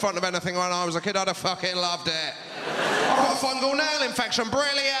fun in front of anything when I was a kid, I'd have fucking loved it. I've got a fungal nail infection,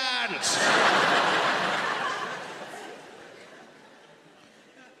 brilliant!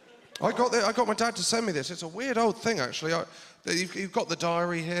 I got my dad to send me this. It's a weird old thing, actually. You've got the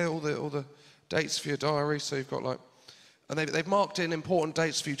diary here, all the dates for your diary, so you've got like... And they've marked in important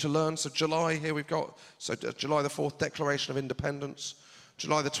dates for you to learn. So July, here we've got, July the 4th, Declaration of Independence.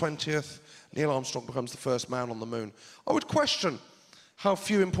 July the 20th, Neil Armstrong becomes the first man on the moon. I would question how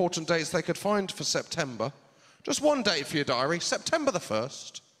few important dates they could find for September. Just one date for your diary, September the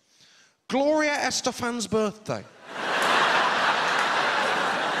 1st. Gloria Estefan's birthday.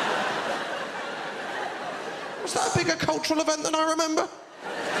 Was that a bigger cultural event than I remember?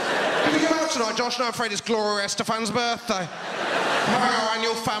 Can we go out tonight, Josh? No, I'm afraid it's Gloria Estefan's birthday. We're having our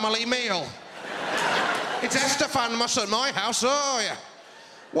annual family meal. It's Estefanmas at my house, oh yeah.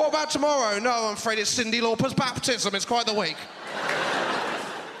 What about tomorrow? No, I'm afraid it's Cyndi Lauper's baptism. It's quite the week.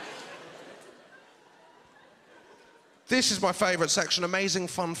 This is my favourite section, amazing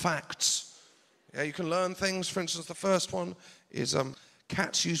fun facts. Yeah, you can learn things. For instance, the first one is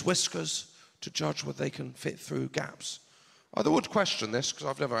cats use whiskers to judge whether they can fit through gaps. I would question this, because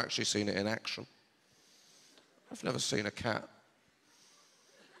I've never actually seen it in action. I've never seen a cat.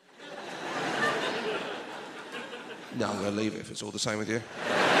 No, I'm going to leave it if it's all the same with you.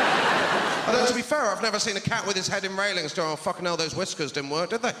 Although, to be fair, I've never seen a cat with his head in railings going, oh, fucking hell, those whiskers didn't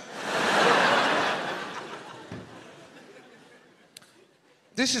work, did they?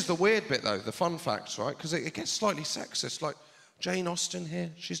 This is the weird bit, though, the fun facts, right? Because it gets slightly sexist. Like Jane Austen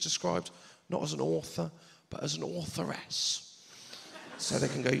here, she's described not as an author, but as an authoress. So they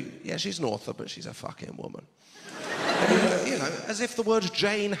can go, yeah, she's an author, but she's a fucking woman. And, you know, as if the word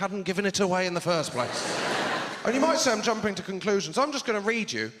Jane hadn't given it away in the first place. And you might say I'm jumping to conclusions. I'm just going to read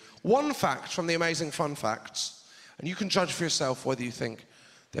you one fact from the Amazing Fun Facts, and you can judge for yourself whether you think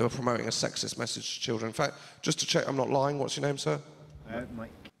they were promoting a sexist message to children. In fact, just to check I'm not lying, what's your name, sir?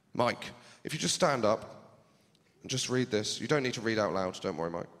 Mike. Mike. If you just stand up and just read this. You don't need to read out loud, don't worry,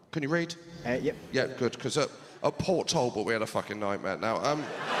 Mike. Can you read? Yep. Yeah, good, because at Port Talbot we had a fucking nightmare. Now,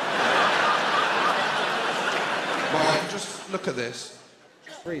 Mike, just look at this.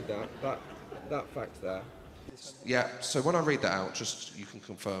 Just read that fact there. Yeah, so when I read that out, just you can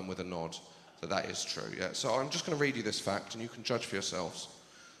confirm with a nod that that is true, yeah? So I'm just going to read you this fact, and you can judge for yourselves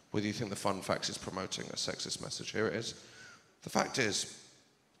whether you think the fun facts is promoting a sexist message. Here it is. The fact is,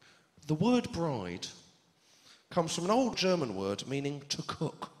 the word bride comes from an old German word meaning to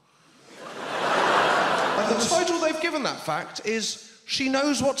cook. And the title they've given that fact is, She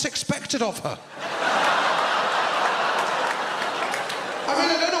Knows What's Expected of Her. I mean,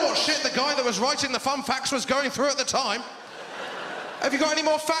 I don't know what shit the guy that was writing the fun facts was going through at the time. Have you got any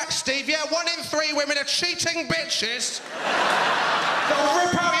more facts, Steve? Yeah, 1 in 3 women are cheating bitches. They'll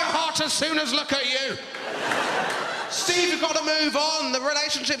rip out your heart as soon as look at you. Steve, you've got to move on. The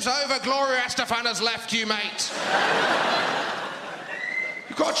relationship's over. Gloria Estefan has left you, mate.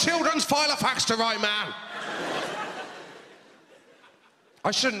 You've got a children's file of facts to write, man.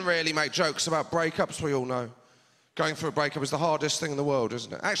 I shouldn't really make jokes about breakups, we all know. Going through a breakup is the hardest thing in the world,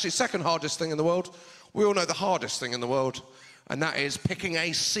 isn't it? Actually, second hardest thing in the world. We all know the hardest thing in the world, and that is picking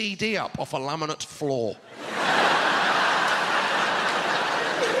a CD up off a laminate floor.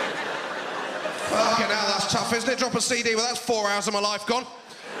 Fucking hell, that's tough, isn't it? Drop a CD, well, that's 4 hours of my life gone.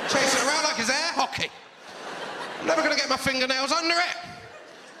 Chasing it around like it's air hockey. I'm never going to get my fingernails under it.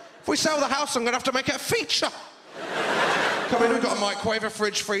 If we sell the house, I'm going to have to make it a feature. Come in, we've got a microwave, a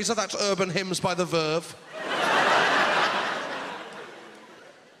fridge, freezer. That's Urban Hymns by The Verve.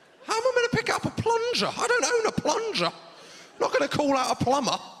 How am I going to pick up a plunger? I don't own a plunger. I'm not going to call out a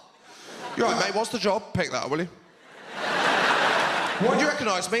plumber. You're right, mate, what's the job? Pick that up, will you? Why do you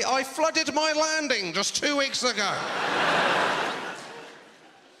recognise me? I flooded my landing just 2 weeks ago.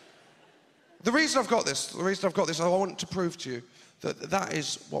 The reason I've got this, I want to prove to you that that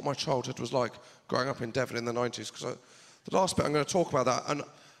is what my childhood was like growing up in Devon in the 90s, because the last bit I'm going to talk about that, and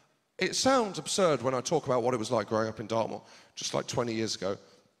it sounds absurd when I talk about what it was like growing up in Dartmoor, just like 20 years ago.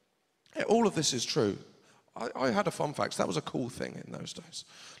 All of this is true. I had a fun fact. That was a cool thing in those days.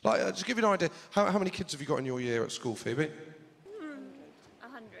 Like, to give you an idea, how many kids have you got in your year at school, Phoebe?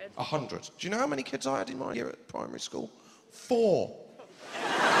 100. 100. Do you know how many kids I had in my year at primary school? 4.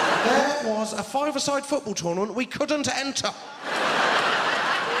 There was a 5-a-side football tournament we couldn't enter.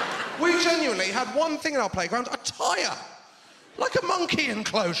 We genuinely had one thing in our playground, a tyre. Like a monkey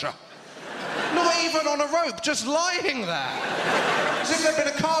enclosure. Not even on a rope, just lying there. As if there'd been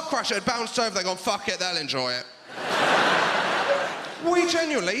a car crash, it had bounced over, they'd gone, fuck it, they'll enjoy it. We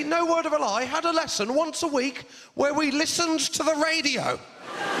genuinely, no word of a lie, had a lesson once a week where we listened to the radio.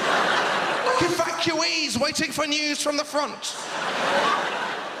 Like evacuees waiting for news from the front.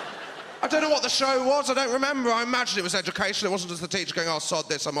 I don't know what the show was, I don't remember. I imagine it was educational. It wasn't just the teacher going, oh, sod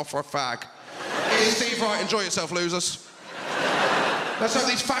this, I'm off for a fag. Here's Steve Wright, enjoy yourself, losers. Let's hope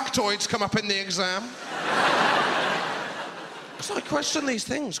these factoids come up in the exam. Because I questioned these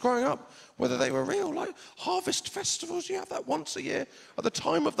things growing up, whether they were real. Like harvest festivals, you have that once a year. At the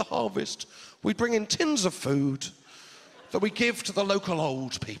time of the harvest, we'd bring in tins of food that we give to the local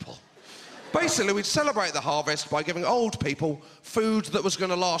old people. Basically, we'd celebrate the harvest by giving old people food that was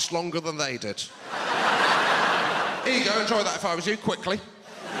going to last longer than they did. Here you go, enjoy that if I was you, quickly.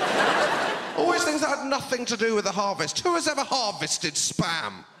 Always things that had nothing to do with the harvest. Who has ever harvested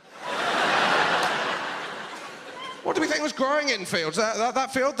spam? What do we think was growing in fields?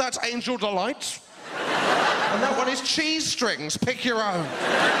 That field, that's Angel Delight. And that one is cheese strings. Pick your own.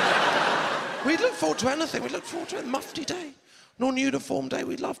 We'd look forward to anything. We'd look forward to it. Mufti Day, non-uniform day.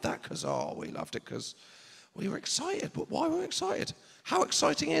 We loved that because, we loved it because we were excited. But why were we excited? How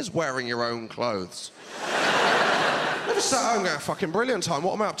exciting is wearing your own clothes? Never sat home going, fucking brilliant time.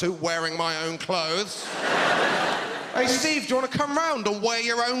 What am I up to? Wearing my own clothes. Hey, Steve, do you want to come round and wear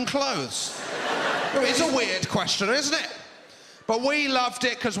your own clothes? It's a weird question, isn't it? But we loved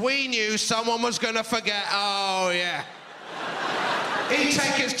it because we knew someone was going to forget. Oh, yeah. He'd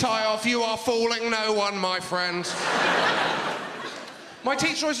take his tie off. You are fooling no one, my friend. My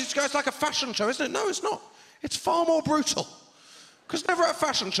teacher always used to go, it's like a fashion show, isn't it? No, it's not. It's far more brutal. Because never at a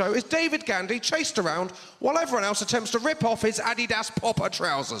fashion show is David Gandy chased around while everyone else attempts to rip off his Adidas popper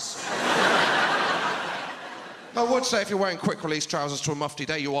trousers. I would say if you're wearing quick-release trousers to a Mufti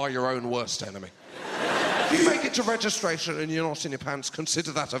Day, you are your own worst enemy. If you make it to registration and you're not in your pants,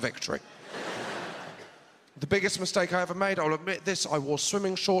 consider that a victory. The biggest mistake I ever made, I'll admit this, I wore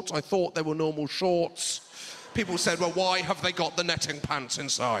swimming shorts. I thought they were normal shorts. People said, well, why have they got the netting pants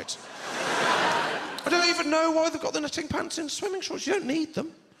inside? I don't even know why they've got the netting pants in swimming shorts. You don't need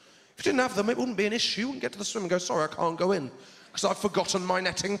them. If you didn't have them, it wouldn't be an issue. You wouldn't get to the swim and go, sorry, I can't go in, because I've forgotten my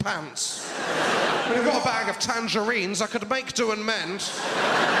netting pants. When I've got a bag of tangerines, I could make do and mend.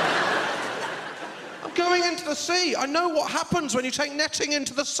 I'm going into the sea. I know what happens when you take netting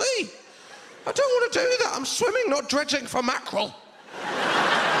into the sea. I don't want to do that. I'm swimming, not dredging for mackerel.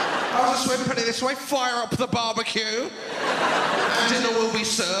 How's the swim? Put it this way, fire up the barbecue, and dinner will be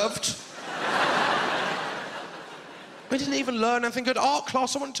served. I didn't even learn anything good. Art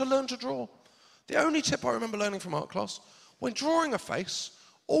class, I wanted to learn to draw. The only tip I remember learning from art class, when drawing a face,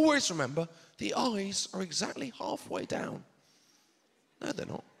 always remember the eyes are exactly halfway down. No, they're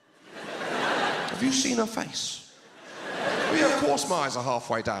not. Have you seen her face? Well, yeah, of course my eyes are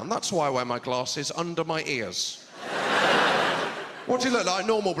halfway down. That's why I wear my glasses under my ears. What do you look like?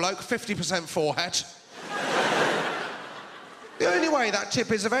 Normal bloke, 50% forehead. The only way that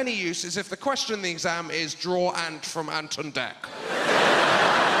tip is of any use is if the question in the exam is draw Ant from Ant and Dec.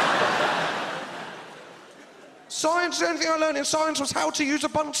 Science, the only thing I learned in science was how to use a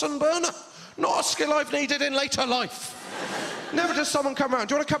Bunsen burner. Not a skill I've needed in later life. Never does someone come around,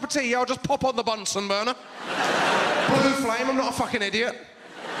 do you want a cup of tea? Yeah, I'll just pop on the Bunsen burner. Blue flame, I'm not a fucking idiot.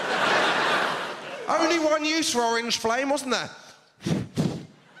 Only one use for orange flame, wasn't there?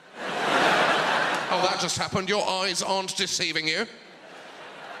 Oh, that just happened. Your eyes aren't deceiving you.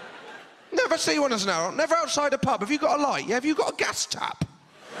 Never see one as an adult. Never outside a pub. Have you got a light? Yeah, have you got a gas tap?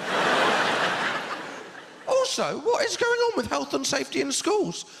 Also, what is going on with health and safety in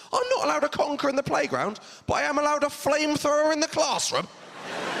schools? I'm not allowed a conker in the playground, but I am allowed a flamethrower in the classroom.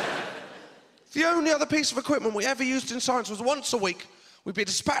 The only other piece of equipment we ever used in science was once a week, we'd be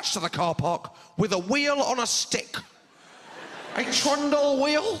dispatched to the car park with a wheel on a stick. A trundle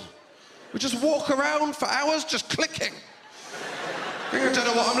wheel. We just walk around for hours just clicking. I don't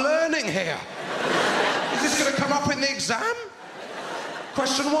know what I'm learning here. Is this going to come up in the exam?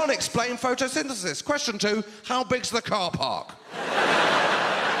 Question 1, explain photosynthesis. Question 2, how big's the car park?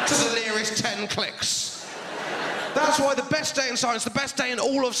 To the nearest 10 clicks. That's why the best day in science, the best day in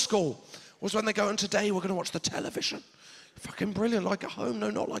all of school, was when they go, and today we're going to watch the television. Fucking brilliant, like at home. No,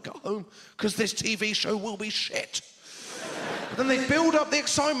 not like at home, because this TV show will be shit. But then they build up the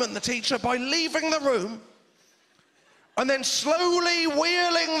excitement, the teacher, by leaving the room and then slowly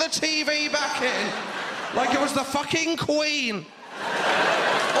wheeling the TV back in like it was the fucking Queen.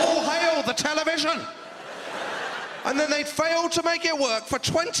 All hail the television. And then they'd fail to make it work for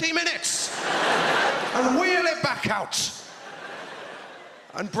 20 minutes and wheel it back out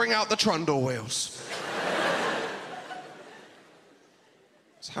and bring out the trundle wheels.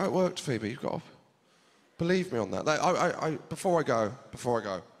 That's how it worked, Phoebe. You've got to believe me on that. Before I go,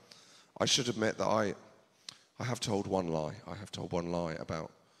 I should admit that I have told one lie. I have told one lie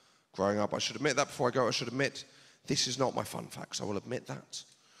about growing up. I should admit that before I go. I should admit this is not my fun facts. I will admit that.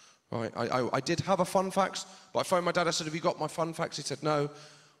 Right? I did have a fun facts, but I phoned my dad. I said, have you got my fun facts? He said, no.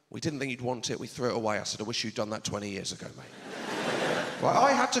 We didn't think you'd want it. We threw it away. I said, I wish you'd done that 20 years ago, mate. Right,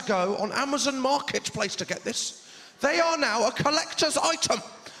 I had to go on Amazon Marketplace to get this. They are now a collector's item.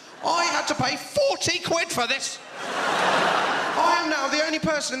 I had to pay 40 quid for this. I am now the only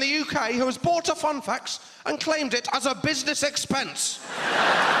person in the UK who has bought a fun facts and claimed it as a business expense.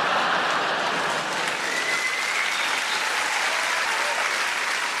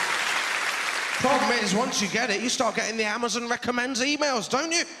 Problem is, once you get it, you start getting the Amazon recommends emails,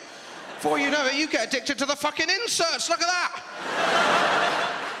 don't you? Before you know it, you get addicted to the fucking inserts. Look at that.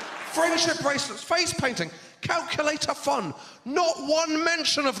 Friendship bracelets, face painting, calculator fun. Not one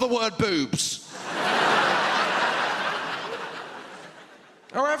mention of the word boobs.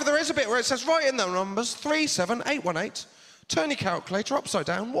 However, there is a bit where it says, write in the numbers 37818. Turn your calculator upside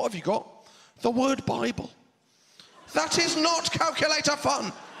down. What have you got? The word Bible. That is not calculator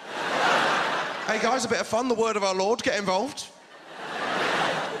fun. Hey guys, a bit of fun. The word of our Lord. Get involved.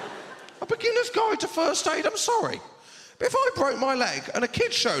 A beginner's guide to first aid. I'm sorry. But if I broke my leg and a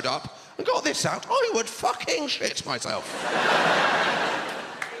kid showed up and got this out, I would fucking shit myself.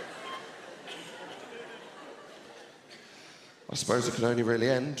 I suppose it can only really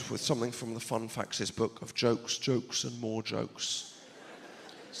end with something from the Fun Facts book of jokes, jokes and more jokes.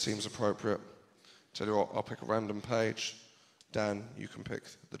 Seems appropriate. Tell you what, I'll pick a random page. Dan, you can pick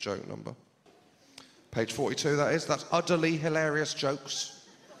the joke number. Page 42, that is. That's utterly hilarious jokes.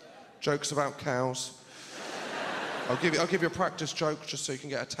 Jokes about cows. I'll give you a practice joke just so you can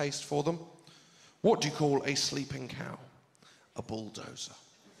get a taste for them. What do you call a sleeping cow? A bulldozer.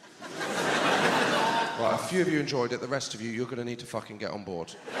 Right, a few of you enjoyed it. The rest of you, you're going to need to fucking get on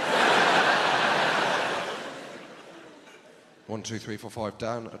board. 1, 2, 3, 4, 5.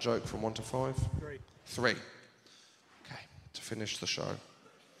 Dan, a joke from 1 to 5? 3. 3. Okay, to finish the show.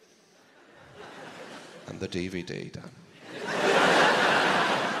 And the DVD, Dan.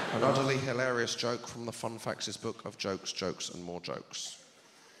 An utterly hilarious joke from the Fun Facts book of jokes, jokes and more jokes.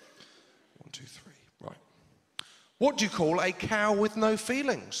 1, 2, 3. Right. What do you call a cow with no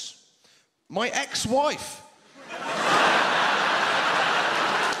feelings? My ex-wife.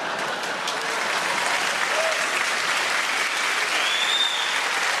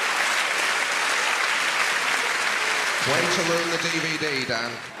 Way to ruin the DVD,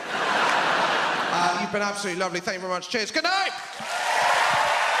 Dan. You've been absolutely lovely. Thank you very much. Cheers. Good night.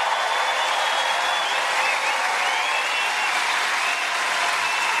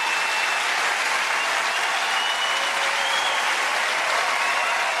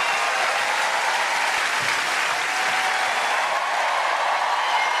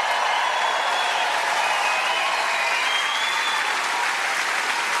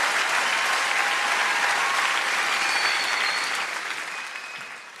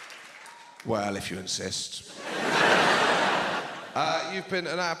 Well, if you insist. You've been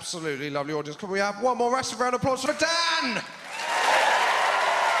an absolutely lovely audience. Can we have one more massive round of applause for Dan? And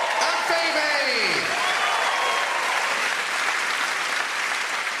Phoebe!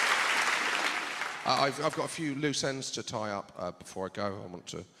 I've got a few loose ends to tie up before I go. I want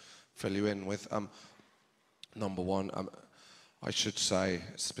to fill you in with. Number one, I should say,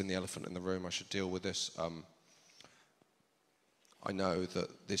 it's been the elephant in the room, I should deal with this. I know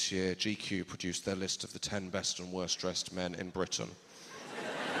that this year GQ produced their list of the 10 best and worst dressed men in Britain.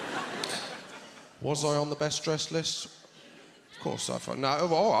 Was I on the best dressed list? Of course I thought, no,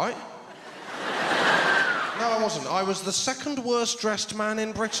 all right. No, I wasn't. I was the second worst dressed man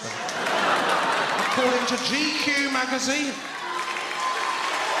in Britain. According to GQ magazine.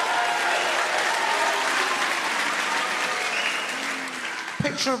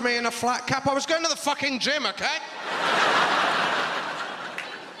 Picture of me in a flat cap. I was going to the fucking gym, okay?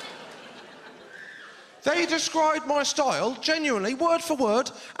 They described my style, genuinely, word for word,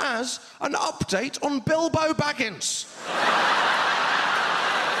 as an update on Bilbo Baggins.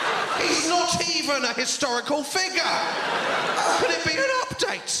 He's not even a historical figure. How could it be an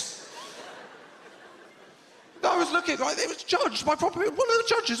update? I was looking, like, it was judged by probably one of the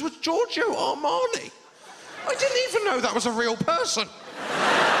judges was Giorgio Armani. I didn't even know that was a real person.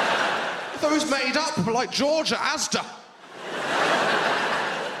 I thought it was made up, like Georgia Asda.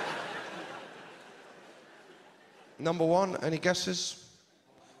 Number one, any guesses?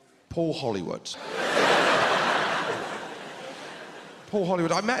 Paul Hollywood. Paul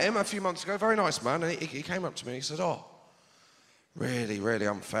Hollywood. I met him a few months ago, very nice man, and he came up to me and he said, oh, really, really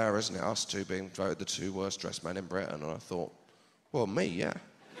unfair, isn't it, us two being voted the 2 worst dressed men in Britain? And I thought, well, me, yeah.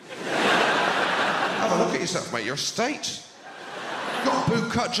 Have a look at yourself, mate, you're a state. You've got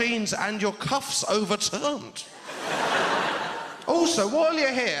bootcut jeans and your cuffs overturned. Also, while you're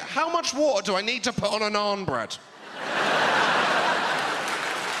here, how much water do I need to put on a naan bread?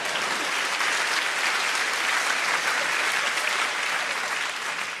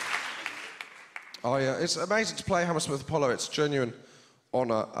 It's amazing to play Hammersmith Apollo. It's a genuine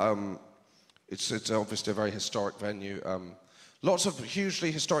honour. It's obviously a very historic venue. Lots of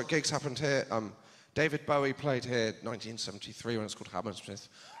hugely historic gigs happened here. David Bowie played here in 1973 when it's called Hammersmith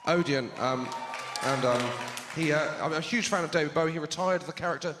Odeon. I'm a huge fan of David Bowie. He retired the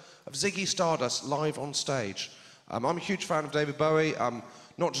character of Ziggy Stardust live on stage. I'm a huge fan of David Bowie,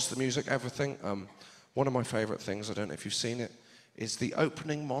 not just the music, everything. One of my favourite things, I don't know if you've seen it, is the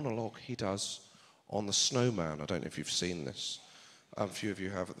opening monologue he does on the Snowman. I don't know if you've seen this. A few of you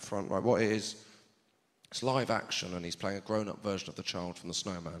have at the front. Right, what it is, it's live action and he's playing a grown-up version of the child from the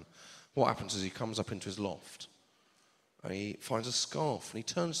Snowman. What happens is he comes up into his loft and he finds a scarf and he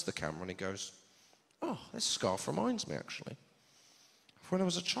turns to the camera and he goes, "Oh, this scarf reminds me actually of when I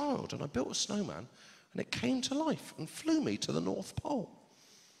was a child and I built a snowman and it came to life and flew me to the North Pole."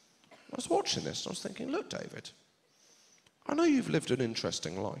 I was watching this and I was thinking, look, David, I know you've lived an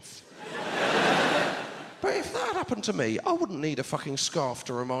interesting life. But if that happened to me, I wouldn't need a fucking scarf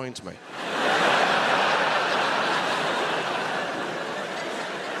to remind me.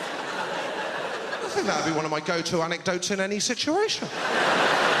 I think that would be one of my go-to anecdotes in any situation.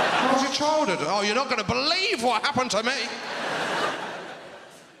 How was your childhood? Oh, you're not going to believe what happened to me.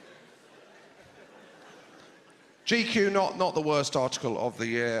 GQ, not the worst article of the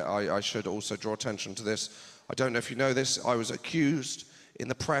year. I should also draw attention to this. I don't know if you know this. I was accused in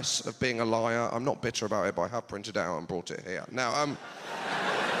the press of being a liar. I'm not bitter about it, but I have printed it out and brought it here. Now,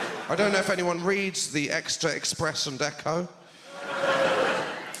 I don't know if anyone reads the Extra, Express and Echo.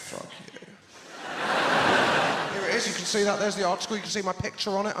 Fuck you. Here it is. You can see that. There's the article. You can see my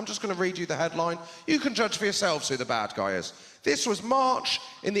picture on it. I'm just going to read you the headline. You can judge for yourselves who the bad guy is. This was March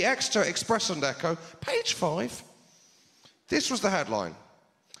in the Extra, Express and Echo, page 5. This was the headline.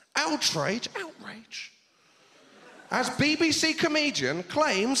 Outrage, outrage. As BBC comedian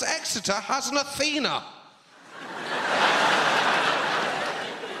claims Exeter has an Athena.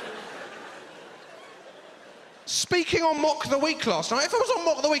 Speaking on Mock the Week last night, if it was on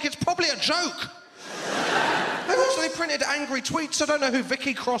Mock the Week, it's probably a joke. They've also printed angry tweets. I don't know who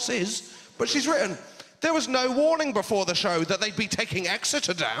Vicky Cross is, but she's written, "There was no warning before the show that they'd be taking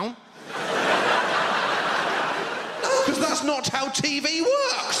Exeter down." No, because that's not how TV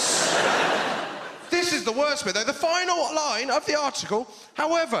works. This is the worst bit, though. The final line of the article,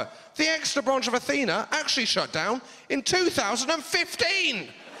 however, the Exeter branch of Athena actually shut down in 2015.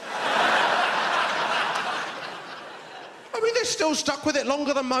 I mean, they still stuck with it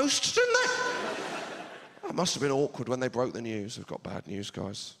longer than most, didn't they? That must have been awkward when they broke the news. We've got bad news,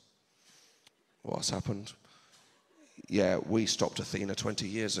 guys. What's happened? Yeah, we stopped Athena 20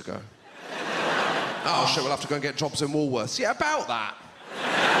 years ago. Oh, shit, we'll have to go and get jobs in Woolworths. Yeah, about that.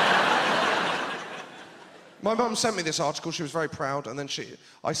 My mum sent me this article. She was very proud, and then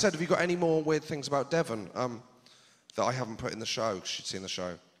I said, "Have you got any more weird things about Devon that I haven't put in the show?" She'd seen the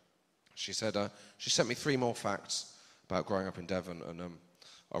show. She said, she sent me 3 more facts about growing up in Devon, and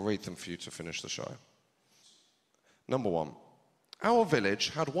I'll read them for you to finish the show. Number 1, our village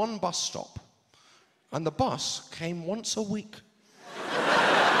had 1 bus stop, and the bus came once a week.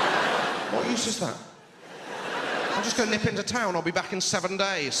 What use is that? I'm just going to nip into town. I'll be back in 7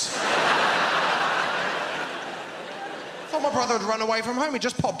 days. Thought my brother had run away from home. He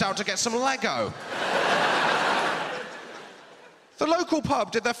just popped out to get some Lego. The local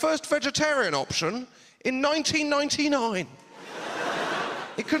pub did their first vegetarian option in 1999.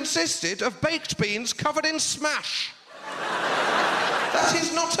 It consisted of baked beans covered in smash. That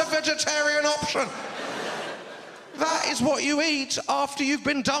is not a vegetarian option. That is what you eat after you've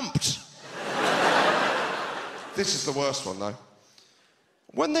been dumped. This is the worst one, though.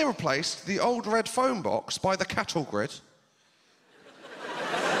 When they replaced the old red phone box by the cattle grid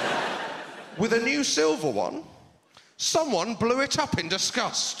with a new silver one, someone blew it up in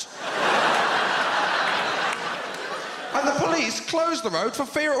disgust. And the police closed the road for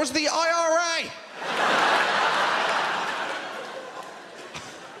fear it was the IRA.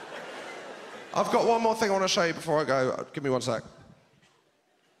 I've got one more thing I want to show you before I go. Give me 1 sec.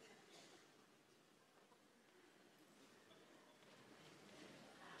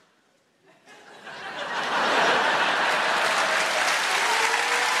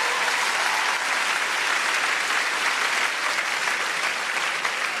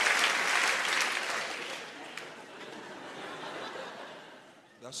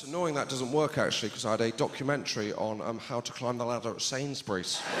 It's annoying that doesn't work, actually, because I had a documentary on how to climb the ladder at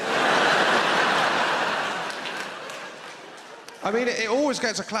Sainsbury's. I mean, it always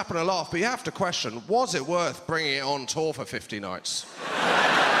gets a clap and a laugh, but you have to question, was it worth bringing it on tour for 50 nights?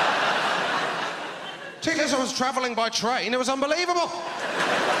 Tickets, I was travelling by train, it was unbelievable.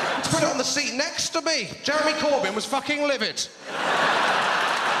 To put it on the seat next to me, Jeremy Corbyn was fucking livid.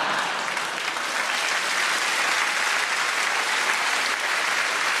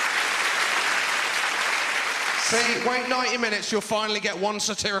 See, wait 90 minutes, you'll finally get 1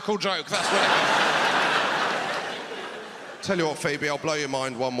 satirical joke. That's what it is. Tell you what, Phoebe, I'll blow your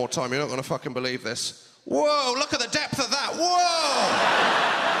mind one more time. You're not going to fucking believe this. Whoa, look at the depth of that. Whoa!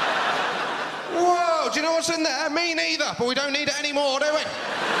 Whoa, do you know what's in there? Me neither, but we don't need it anymore, do we?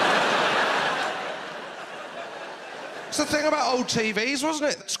 It's the thing about old TVs,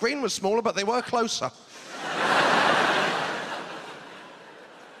 wasn't it? The screen was smaller, but they were closer.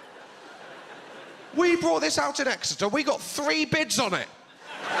 We brought this out in Exeter. We got 3 bids on it.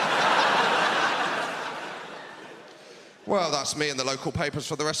 Well, that's me in the local papers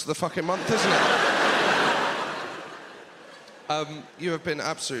for the rest of the fucking month, isn't it? You have been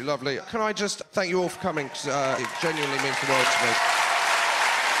absolutely lovely. Can I just thank you all for coming, because it genuinely means the world to me.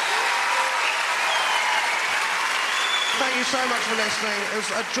 Thank you so much for listening. It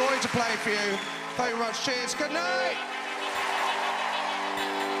was a joy to play for you. Thank you very much. Cheers. Good night.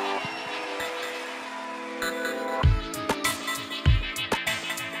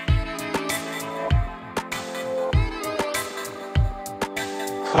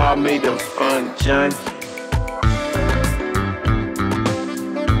 Call me the fun junkie.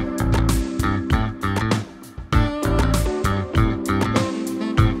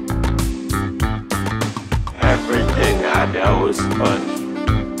 Everything I know is funny.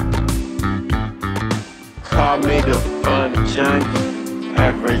 Call me the fun junkie.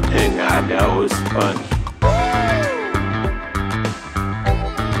 Everything I know is funny.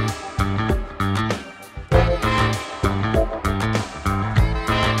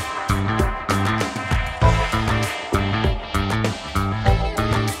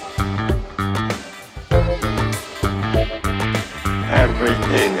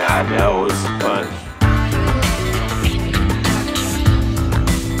 Everything I know is funny.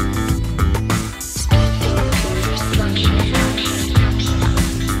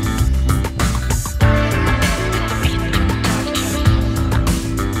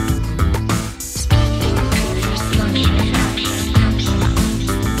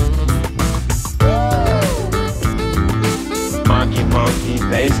 Monkey, monkey,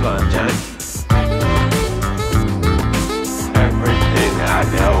 baseline junkie. I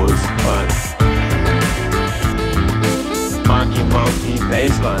know is funny. Monkey, monkey,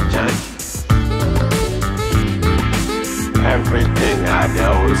 baseline junkie. Everything I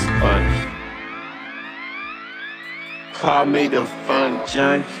know is funny. Call me the fun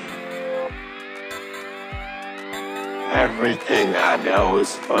junkie. Everything I know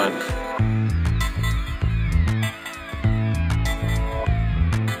is funny.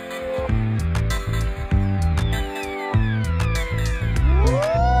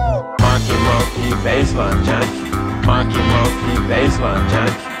 Baseline junkie. Monkey, monkey, baseline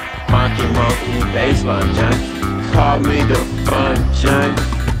junkie. Monkey, monkey, baseline junkie. Call me the fun junkie.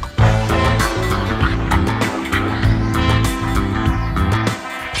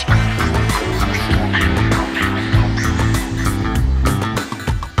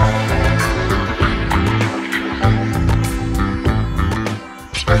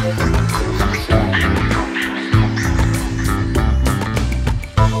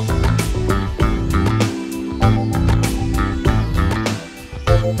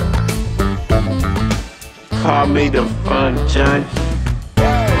 Call me the fun junkie.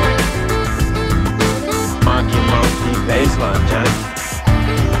 Monkey, monkey, baseline junkie.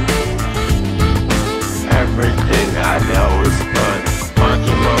 Everything I know is fun.